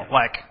big deal.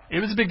 It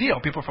was a big deal.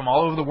 People from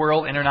all over the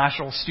world,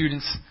 international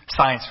students,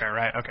 science fair,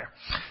 right? Okay.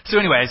 So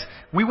anyways,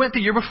 we went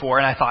the year before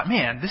and I thought,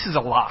 man, this is a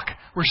lock.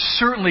 We're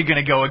certainly going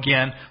to go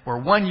again.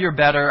 We're 1 year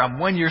better. I'm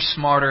 1 year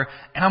smarter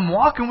and I'm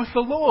walking with the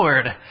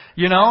Lord,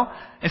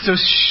 And so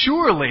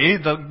surely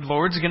the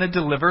Lord's going to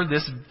deliver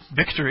this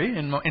victory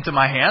into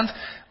my hands.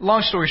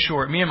 Long story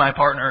short, me and my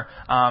partner,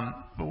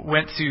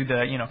 went to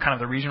the, kind of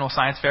the regional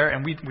science fair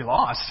and we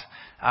lost.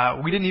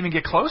 We didn't even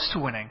get close to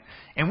winning.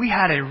 And we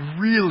had a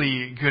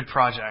really good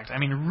project.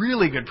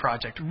 Really good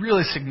project,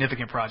 really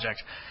significant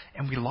project.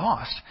 And we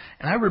lost.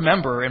 And I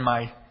remember in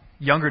my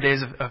younger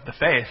days of the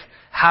faith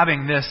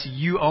having this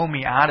you owe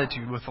me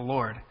attitude with the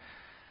Lord.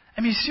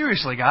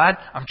 Seriously, God,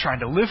 I'm trying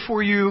to live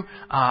for you.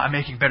 I'm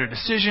making better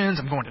decisions.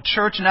 I'm going to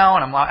church now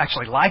and I'm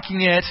actually liking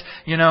it.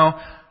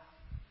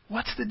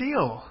 What's the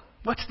deal?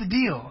 What's the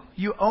deal?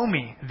 You owe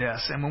me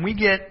this. And when we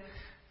get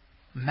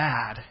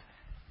mad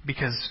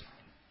because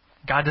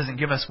God doesn't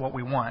give us what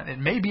we want, it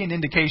may be an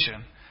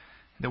indication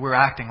that we're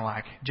acting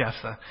like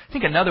Jephthah. I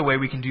think another way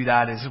we can do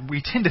that is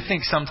we tend to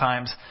think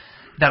sometimes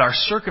that our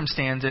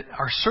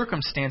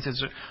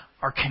circumstances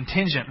are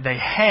contingent. They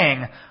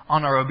hang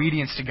on our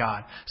obedience to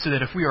God. So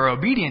that if we are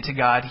obedient to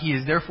God, He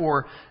is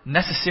therefore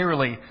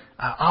necessarily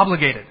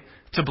obligated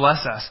to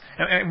bless us.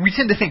 And we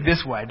tend to think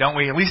this way, don't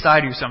we? At least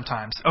I do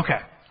sometimes. Okay,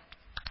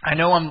 I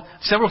know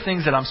several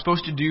things that I'm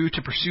supposed to do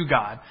to pursue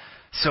God.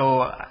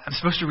 So I'm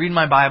supposed to read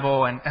my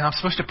Bible and I'm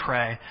supposed to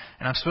pray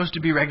and I'm supposed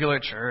to be regular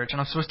at church and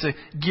I'm supposed to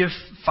give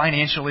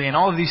financially and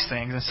all of these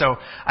things. And so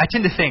I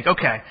tend to think,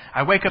 okay,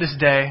 I wake up this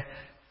day.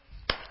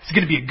 It's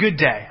going to be a good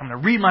day. I'm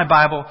going to read my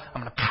Bible.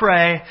 I'm going to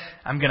pray.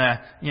 I'm going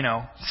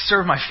to,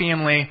 serve my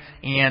family,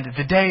 and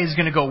the day is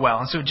going to go well.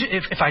 And so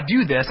if I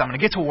do this, I'm going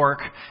to get to work,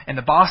 and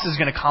the boss is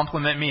going to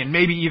compliment me and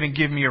maybe even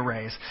give me a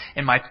raise.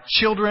 And my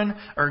children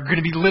are going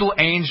to be little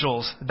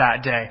angels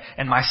that day.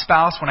 And my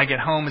spouse, when I get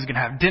home, is going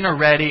to have dinner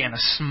ready and a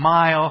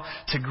smile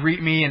to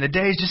greet me, and the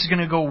day is just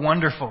going to go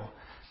wonderful.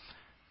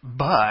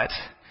 But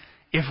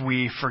if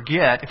we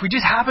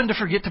just happen to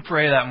forget to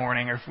pray that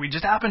morning, or if we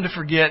just happen to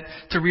forget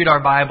to read our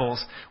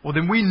Bibles, well,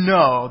 then we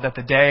know that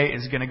the day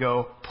is going to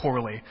go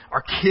poorly.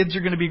 Our kids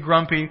are going to be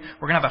grumpy.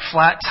 We're going to have a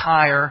flat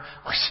tire.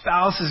 Our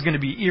spouse is going to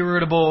be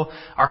irritable.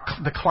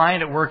 The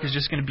client at work is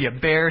just going to be a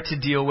bear to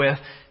deal with.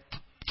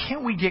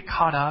 Can't we get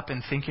caught up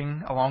in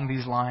thinking along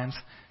these lines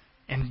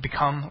and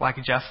become like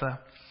Jephthah?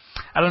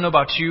 I don't know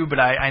about you, but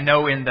I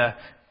know in the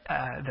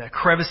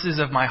crevices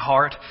of my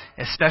heart,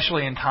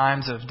 especially in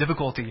times of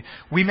difficulty,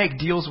 we make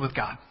deals with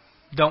God.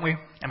 don't we?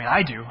 I mean,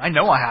 I do. I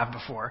know I have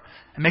before.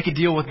 And make a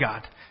deal with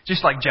God.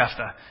 Just like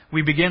Jephthah.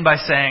 We begin by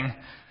saying,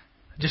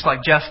 just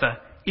like Jephthah,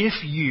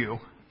 if you,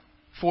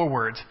 4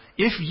 words,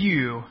 if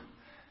you,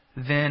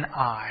 then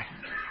I.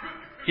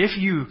 If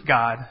you,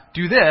 God,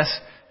 do this,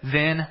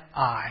 then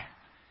I.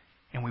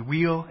 And we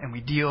wheel and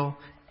we deal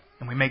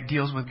and we make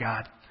deals with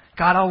God.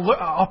 God,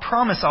 I'll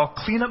promise I'll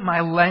clean up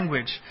my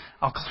language.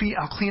 I'll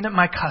clean up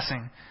my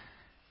cussing.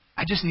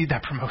 I just need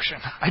that promotion.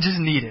 I just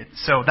need it.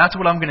 So that's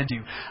what I'm going to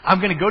do. I'm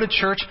going to go to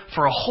church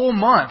for a whole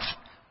month.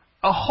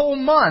 A whole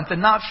month.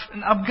 And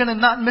I'm going to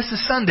not miss a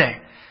Sunday.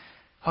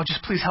 Oh,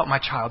 just please help my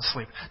child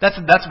sleep.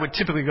 That's what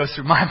typically goes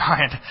through my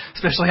mind,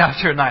 especially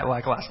after a night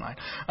like last night.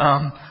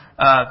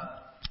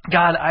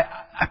 God,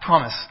 I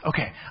promise.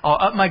 Okay, I'll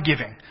up my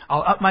giving.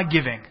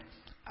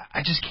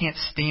 I just can't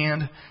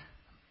stand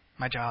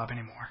my job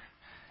anymore.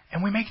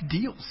 And we make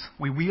deals.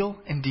 We wheel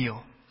and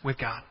deal with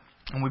God.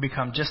 And we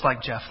become just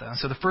like Jephthah. And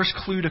so the first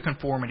clue to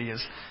conformity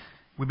is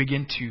we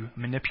begin to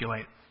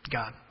manipulate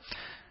God.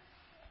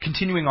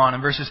 Continuing on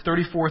in verses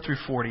 34 through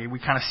 40, we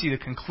kind of see the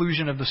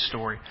conclusion of the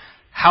story.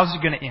 How's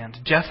it going to end?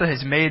 Jephthah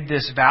has made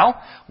this vow.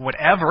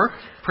 Whatever,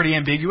 pretty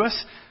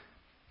ambiguous,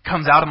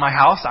 comes out of my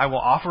house, I will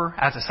offer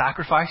as a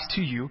sacrifice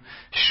to you.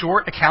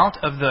 Short account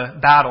of the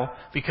battle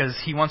because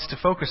he wants to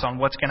focus on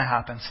what's going to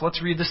happen. So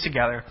let's read this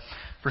together.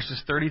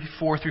 Verses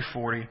 34 through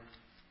 40.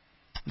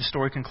 The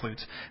story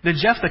concludes. Then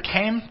Jephthah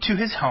came to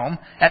his home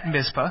at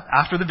Mizpah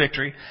after the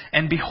victory,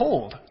 and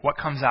behold what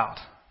comes out.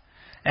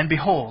 And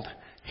behold,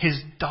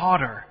 his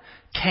daughter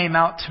came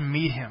out to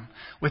meet him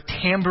with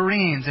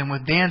tambourines and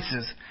with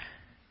dances.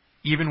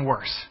 Even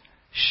worse,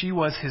 she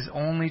was his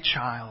only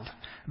child.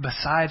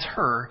 Besides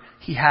her,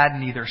 he had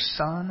neither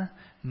son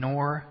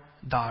nor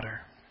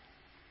daughter.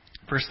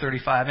 Verse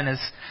 35,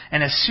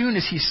 and as soon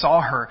as he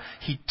saw her,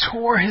 he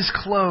tore his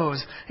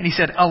clothes, and he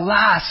said,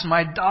 Alas,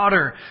 my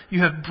daughter,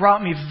 you have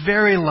brought me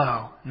very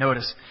low.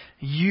 Notice,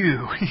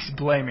 he's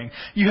blaming,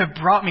 you have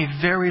brought me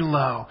very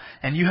low,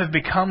 and you have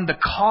become the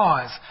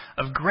cause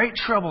of great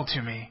trouble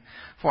to me.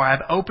 For I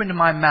have opened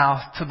my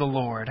mouth to the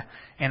Lord,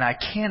 and I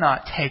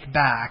cannot take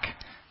back,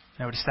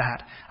 notice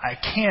that, I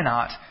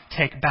cannot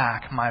take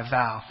back my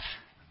vow.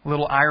 A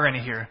little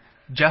irony here.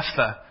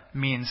 Jephthah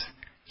means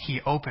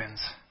he opens.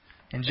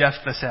 And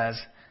Jephthah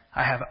says,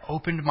 I have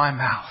opened my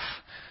mouth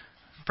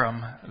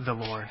from the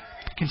Lord.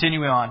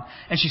 Continuing on.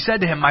 And she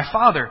said to him, My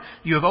father,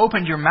 you have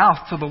opened your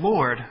mouth to the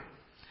Lord.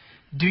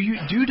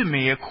 Do to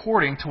me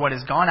according to what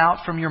has gone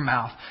out from your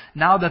mouth,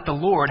 now that the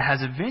Lord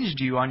has avenged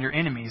you on your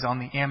enemies, on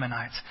the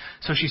Ammonites.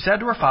 So she said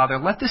to her father,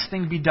 Let this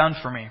thing be done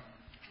for me.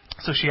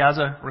 So she has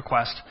a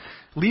request.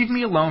 Leave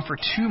me alone for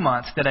 2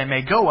 months, that I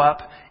may go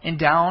up and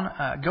down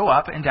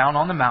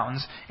on the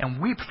mountains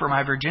and weep for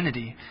my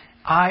virginity,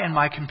 I and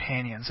my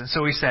companions. And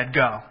so he said,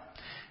 Go.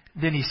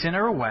 Then he sent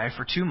her away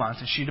for 2 months,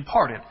 and she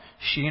departed,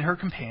 she and her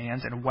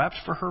companions, and wept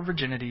for her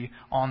virginity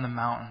on the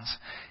mountains.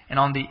 And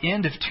at the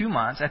end of 2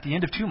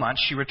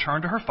 months, she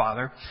returned to her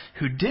father,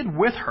 who did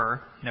with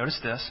her, notice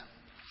this,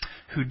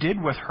 who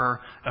did with her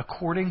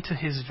according to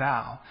his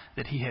vow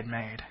that he had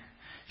made.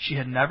 She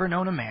had never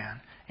known a man,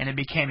 and it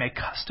became a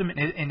custom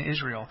in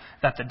Israel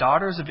that the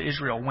daughters of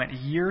Israel went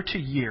year to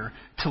year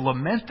to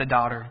lament the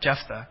daughter of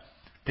Jephthah,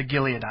 the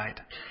Gileadite,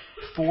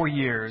 4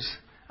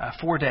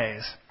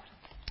 days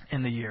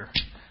in the year.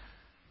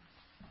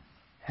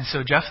 And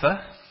so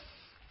Jephthah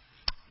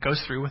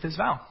goes through with his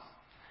vow.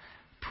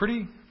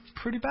 Pretty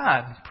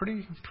bad.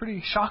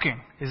 Pretty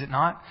shocking, is it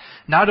not?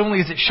 Not only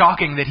is it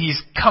shocking that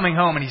he's coming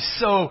home and he's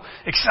so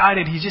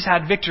excited, he's just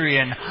had victory,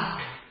 and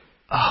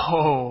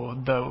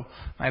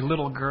my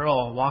little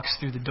girl walks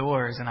through the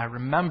doors and I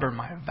remember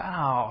my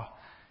vow.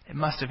 It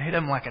must have hit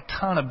him like a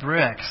ton of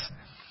bricks.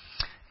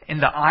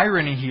 And the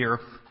irony here,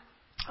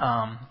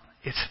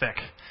 it's thick.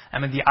 I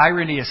mean, the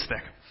irony is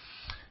thick.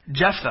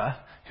 Jephthah,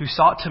 who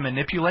sought to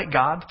manipulate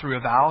God through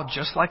a vow,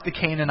 just like the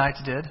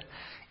Canaanites did,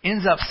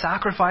 ends up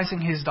sacrificing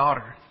his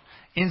daughter.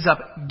 Ends up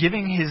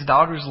giving his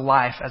daughter's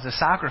life as a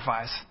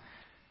sacrifice,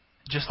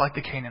 just like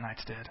the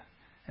Canaanites did.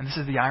 And this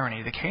is the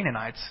irony. The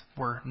Canaanites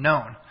were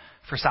known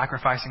for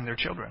sacrificing their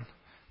children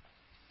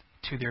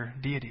to their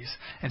deities.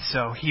 And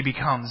so he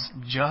becomes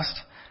just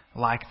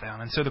like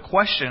them. And so the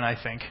question, I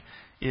think,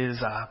 is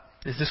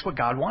this what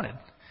God wanted?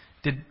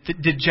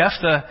 Did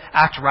Jephthah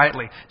act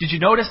rightly? Did you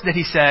notice that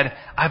he said,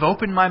 I've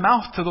opened my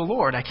mouth to the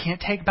Lord. I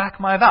can't take back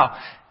my vow.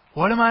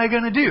 What am I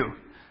going to do?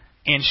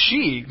 And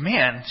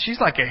she's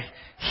like a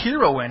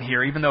heroine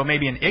here, even though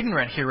maybe an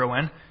ignorant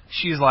heroine.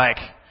 She's like,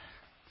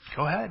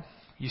 go ahead.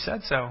 You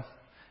said so.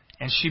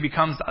 And she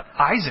becomes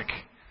Isaac.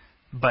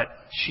 But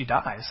she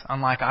dies,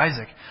 unlike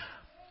Isaac.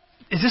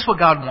 Is this what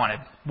God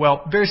wanted?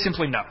 Well, very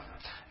simply no.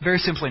 Very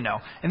simply no.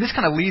 And this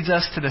kind of leads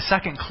us to the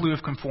second clue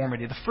of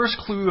conformity. The first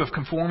clue of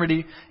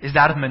conformity is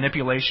that of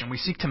manipulation. We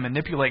seek to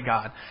manipulate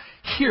God.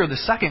 Here, the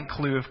second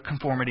clue of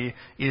conformity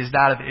is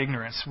that of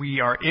ignorance. We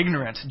are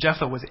ignorant.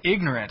 Jephthah was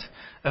ignorant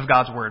of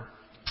God's word.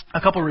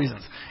 A couple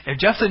reasons. If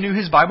Jephthah knew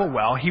his Bible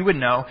well, he would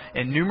know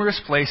in numerous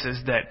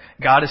places that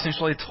God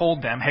essentially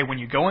told them, hey, when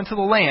you go into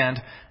the land,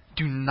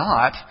 do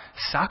not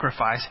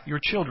sacrifice your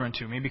children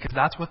to me, because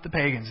that's what the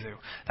pagans do.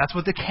 That's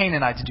what the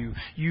Canaanites do.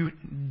 You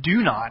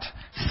do not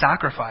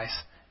sacrifice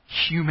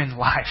human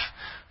life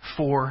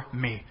for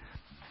me.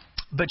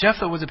 But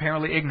Jephthah was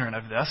apparently ignorant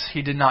of this.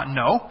 He did not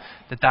know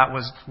that that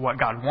was what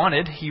God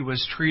wanted. He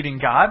was treating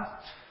God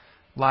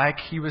like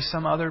he was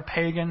some other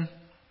pagan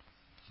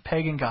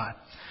god.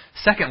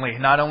 Secondly,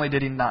 not only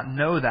did he not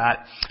know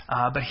that,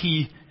 but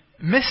he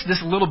missed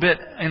this little bit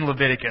in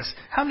Leviticus.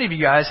 How many of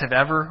you guys have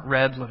ever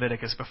read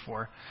Leviticus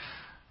before?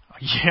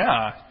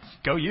 Yeah,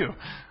 go you.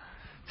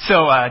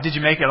 So, did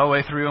you make it all the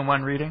way through in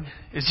one reading?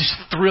 It's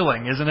just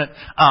thrilling, isn't it?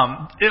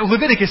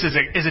 Leviticus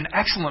is an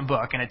excellent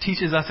book, and it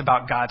teaches us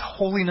about God's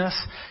holiness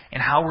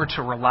and how we're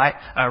to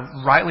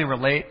rightly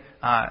relate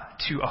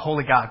to a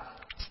holy God.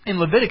 In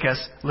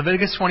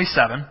Leviticus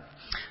 27,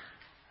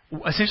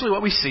 essentially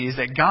what we see is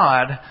that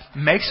God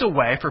makes a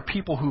way for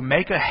people who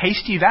make a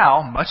hasty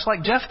vow, much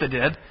like Jephthah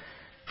did.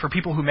 For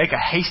people who make a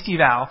hasty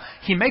vow,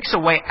 He makes a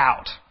way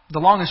out. The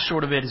long and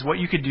short of it is, what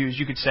you could do is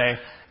you could say,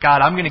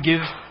 God, I'm going to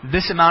give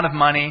this amount of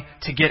money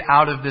to get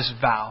out of this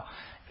vow.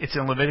 It's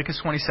in Leviticus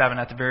 27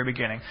 at the very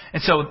beginning.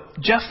 And so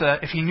Jephthah,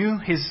 if he knew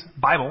his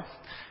Bible,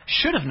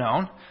 should have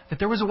known that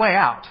there was a way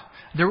out.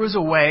 There was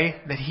a way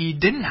that he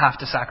didn't have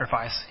to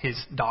sacrifice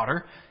his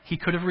daughter. He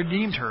could have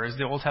redeemed her, is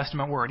the Old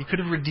Testament word. He could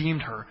have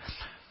redeemed her.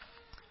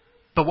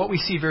 But what we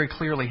see very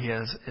clearly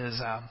is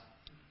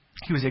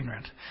he was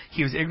ignorant.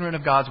 He was ignorant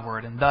of God's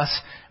word, and thus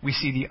we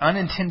see the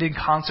unintended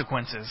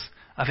consequences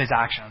of his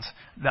actions.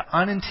 The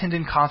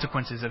unintended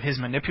consequences of his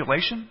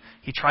manipulation.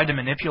 He tried to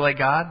manipulate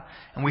God,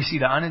 and we see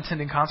the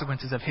unintended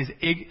consequences of his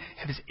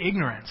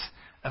ignorance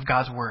of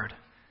God's word.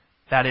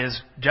 That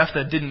is,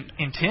 Jephthah didn't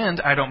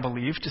intend, I don't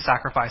believe, to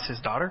sacrifice his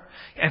daughter.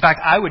 In fact,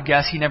 I would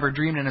guess he never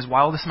dreamed in his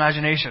wildest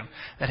imagination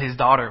that his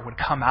daughter would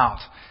come out.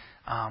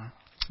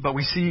 But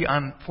we see,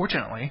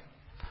 unfortunately,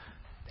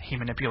 he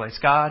manipulates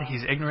God,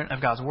 he's ignorant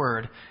of God's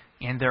word,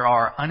 and there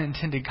are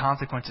unintended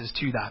consequences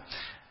to that.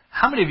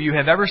 How many of you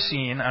have ever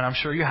seen, and I'm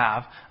sure you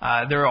have,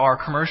 there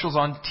are commercials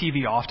on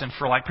TV often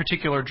for like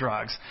particular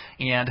drugs,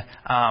 and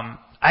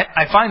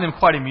I find them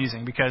quite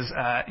amusing because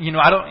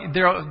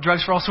there are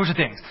drugs for all sorts of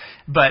things,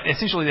 but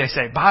essentially they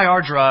say, buy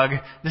our drug.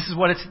 This is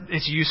what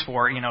it's used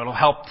for. It'll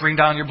help bring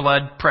down your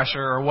blood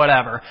pressure or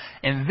whatever.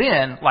 And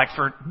then, like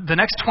for the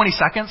next 20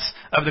 seconds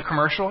of the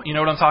commercial, you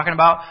know what I'm talking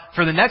about?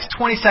 For the next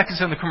 20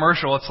 seconds of the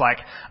commercial, it's like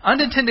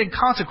unintended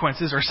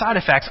consequences or side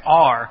effects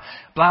are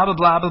blah blah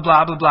blah blah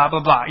blah blah blah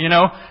blah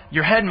blah.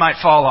 Your head might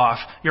fall off,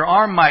 your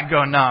arm might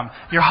go numb,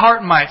 your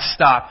heart might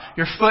stop,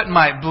 your foot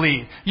might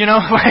bleed.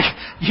 Like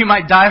you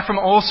might die from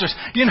ulcers.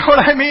 You know what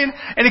I mean?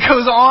 And it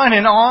goes on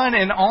and on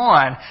and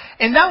on.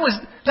 And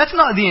that's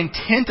not the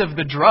intent of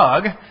the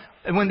drug.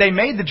 And when they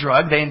made the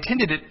drug, they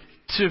intended it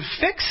to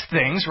fix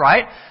things,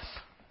 right?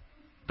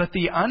 But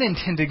the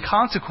unintended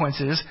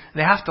consequences,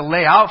 they have to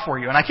lay out for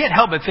you. And I can't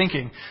help but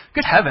thinking,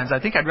 good heavens, I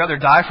think I'd rather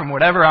die from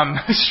whatever I'm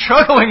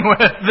struggling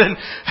with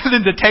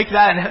than to take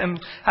that and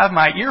have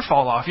my ear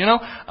fall off,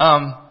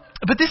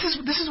 But this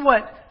is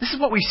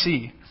what we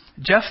see.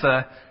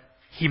 Jephthah,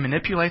 he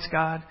manipulates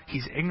God,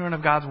 he's ignorant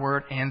of God's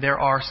word, and there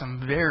are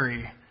some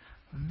very,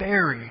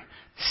 very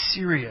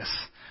serious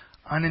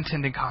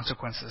unintended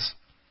consequences.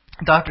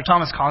 Dr.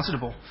 Thomas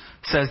Constable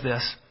says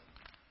this,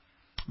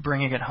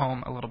 bringing it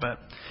home a little bit.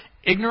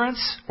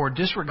 Ignorance or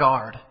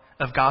disregard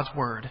of God's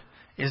word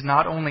is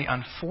not only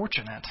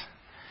unfortunate,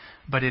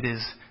 but it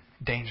is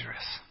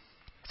dangerous.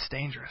 It's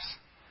dangerous.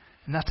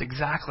 And that's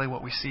exactly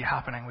what we see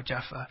happening with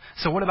Jephthah.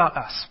 So what about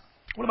us?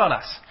 What about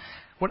us?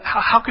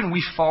 How can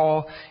we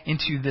fall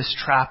into this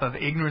trap of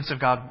ignorance of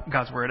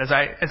God's word? As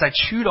I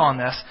chewed on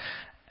this,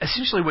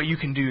 essentially what you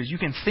can do is you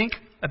can think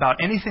about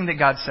anything that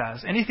God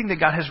says, anything that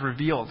God has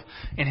revealed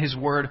in His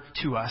word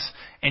to us,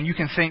 and you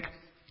can think,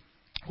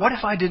 what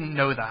if I didn't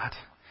know that?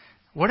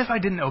 What if I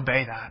didn't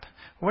obey that?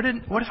 What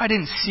if I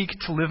didn't seek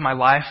to live my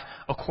life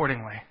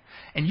accordingly?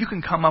 And you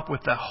can come up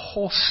with a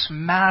whole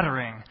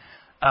smattering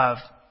of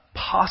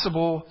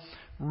possible,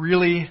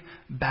 really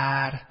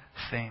bad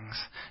things.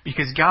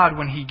 Because God,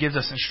 when He gives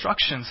us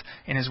instructions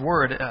in His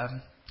Word,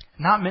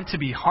 not meant to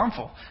be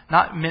harmful,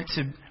 not meant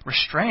to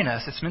restrain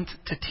us, it's meant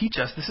to teach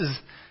us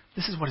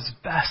this is what is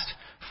best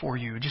for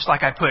you. Just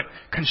like I put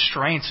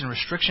constraints and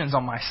restrictions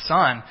on my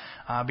son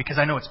because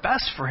I know it's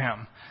best for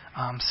him,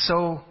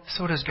 so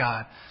does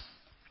God.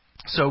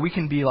 So we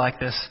can be like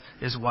this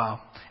as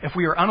well. If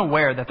we are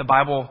unaware that the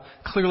Bible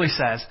clearly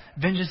says,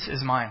 vengeance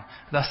is mine,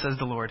 thus says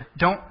the Lord.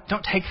 Don't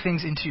take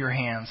things into your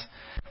hands.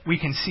 We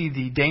can see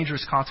the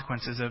dangerous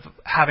consequences of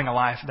having a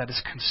life that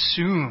is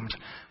consumed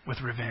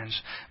with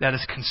revenge, that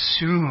is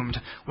consumed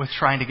with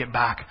trying to get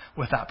back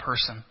with that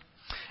person.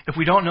 If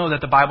we don't know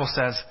that the Bible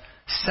says,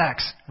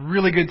 sex,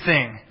 really good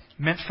thing,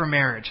 meant for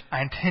marriage.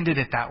 I intended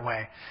it that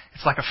way.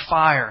 It's like a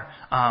fire.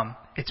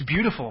 It's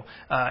beautiful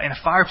in a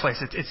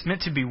fireplace. It's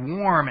meant to be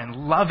warm and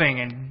loving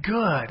and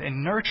good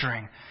and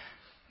nurturing.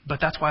 But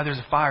that's why there's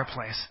a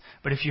fireplace.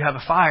 But if you have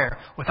a fire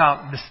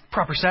without this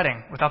proper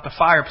setting, without the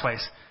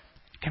fireplace,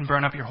 it can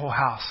burn up your whole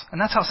house.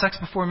 And that's how sex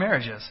before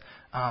marriage is.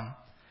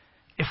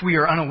 if we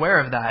are unaware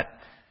of that,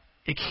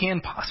 it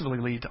can possibly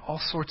lead to all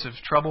sorts of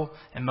trouble,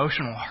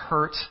 emotional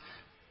hurt,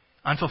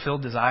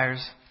 unfulfilled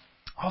desires,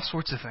 all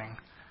sorts of things.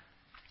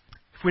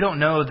 If we don't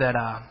know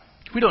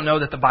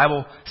that the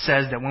Bible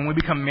says that when we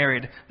become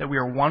married, that we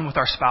are one with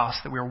our spouse,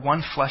 that we are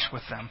one flesh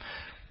with them,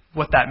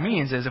 what that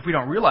means is if we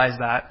don't realize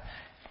that,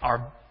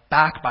 our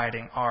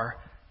backbiting, our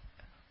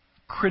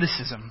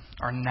criticism,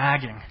 our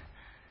nagging,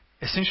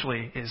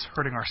 essentially is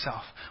hurting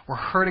ourselves. We're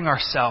hurting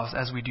ourselves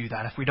as we do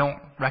that if we don't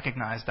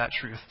recognize that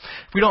truth.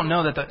 If we don't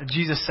know that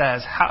Jesus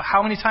says,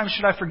 how many times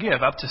should I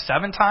forgive? Up to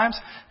 7 times?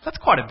 That's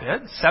quite a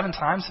bit. 7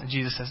 times? And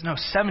Jesus says, no,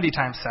 70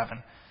 times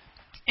 7.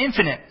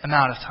 Infinite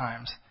amount of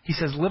times. He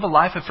says, live a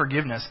life of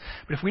forgiveness.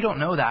 But if we don't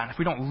know that, if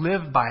we don't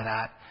live by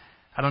that,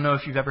 I don't know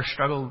if you've ever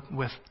struggled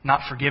with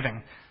not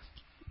forgiving,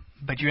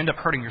 but you end up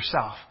hurting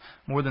yourself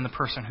more than the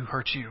person who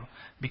hurt you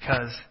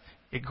because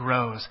it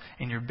grows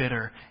and you're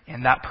bitter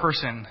and that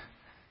person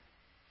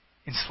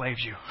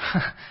enslaves you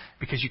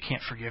because you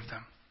can't forgive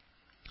them.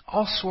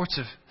 All sorts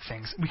of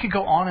things. We could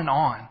go on and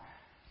on.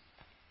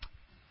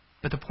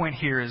 But the point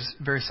here is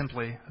very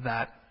simply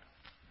that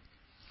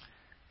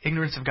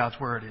ignorance of God's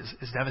word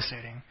is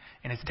devastating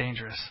and it's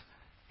dangerous.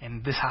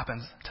 And this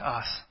happens to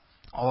us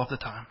all of the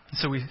time. And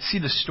so we see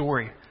the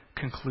story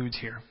concludes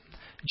here.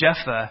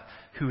 Jephthah,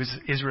 who is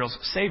Israel's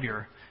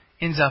savior,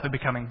 ends up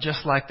becoming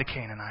just like the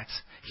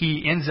Canaanites.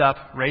 He ends up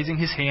raising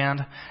his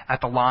hand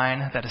at the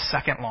line that is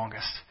second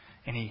longest.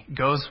 And he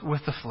goes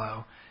with the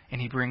flow,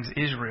 and he brings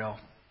Israel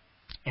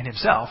and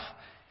himself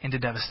into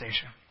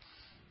devastation.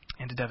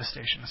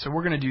 So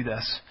we're going to do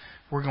this.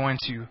 We're going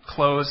to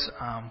close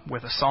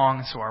with a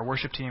song. So our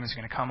worship team is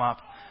going to come up.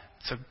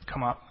 So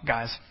come up,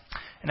 guys.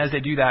 And as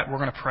they do that, we're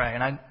going to pray.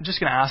 And I'm just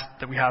going to ask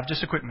that we have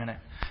just a quick minute.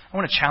 I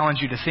want to challenge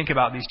you to think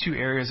about these 2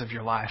 areas of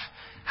your life.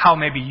 How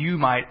maybe you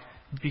might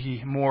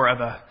be more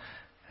of a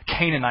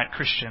Canaanite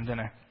Christian than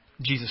a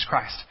Jesus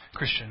Christ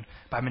Christian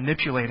by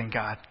manipulating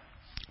God,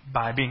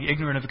 by being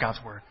ignorant of God's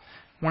word.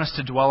 I want us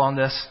to dwell on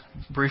this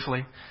briefly.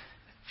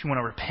 If you want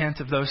to repent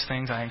of those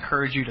things, I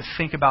encourage you to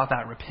think about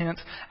that. Repent.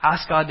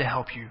 Ask God to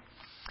help you.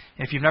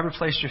 If you've never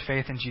placed your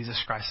faith in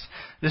Jesus Christ,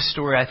 this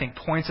story, I think,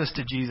 points us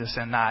to Jesus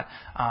in that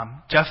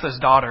Jephthah's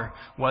daughter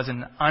was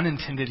an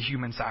unintended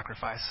human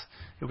sacrifice.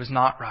 It was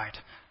not right.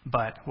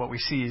 But what we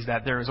see is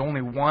that there is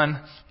only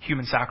one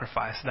human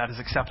sacrifice that is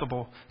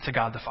acceptable to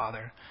God the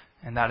Father,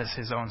 and that is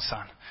his own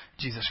Son,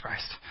 Jesus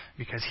Christ.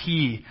 Because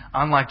he,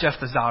 unlike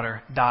Jephthah's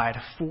daughter, died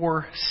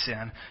for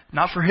sin.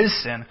 Not for his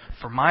sin,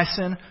 for my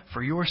sin,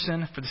 for your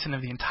sin, for the sin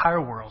of the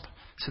entire world,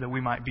 so that we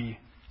might be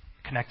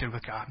connected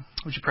with God.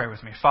 Would you pray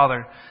with me?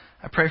 Father,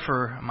 I pray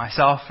for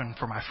myself and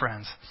for my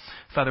friends.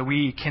 Father,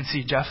 we can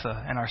see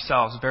Jephthah and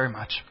ourselves very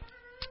much.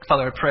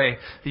 Father, I pray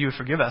that you would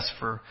forgive us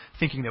for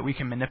thinking that we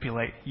can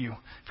manipulate you,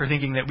 for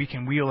thinking that we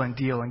can wheel and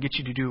deal and get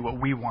you to do what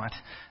we want,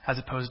 as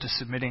opposed to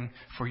submitting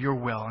for your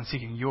will and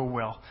seeking your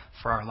will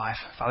for our life.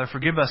 Father,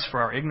 forgive us for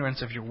our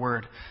ignorance of your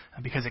word,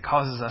 because it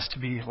causes us to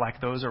be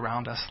like those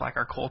around us, like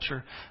our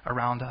culture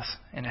around us,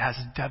 and it has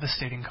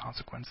devastating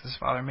consequences.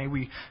 Father, may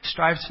we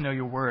strive to know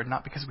your word,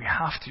 not because we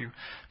have to,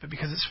 but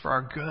because it's for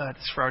our good,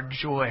 it's for our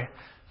joy.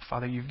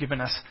 Father, you've given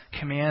us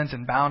commands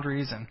and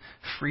boundaries and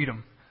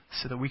freedom,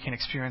 so that we can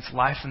experience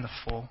life in the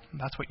full.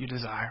 That's what you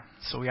desire.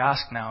 So we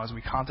ask now, as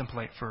we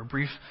contemplate for a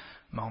brief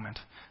moment,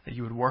 that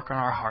you would work on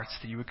our hearts,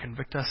 that you would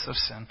convict us of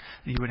sin,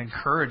 that you would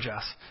encourage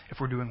us if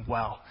we're doing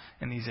well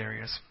in these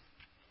areas.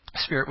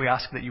 Spirit, we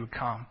ask that you would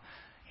come.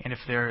 And if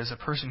there is a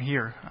person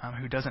here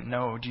who doesn't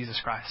know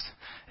Jesus Christ,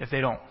 if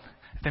they've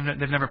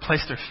never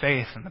placed their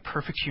faith in the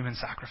perfect human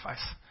sacrifice,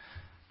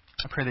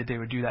 I pray that they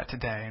would do that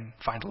today and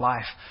find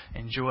life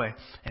and joy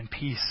and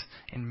peace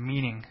and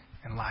meaning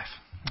in life.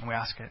 And we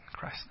ask it in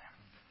Christ's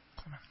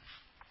name. Amen.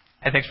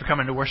 Hey, thanks for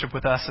coming to worship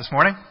with us this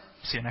morning.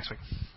 See you next week.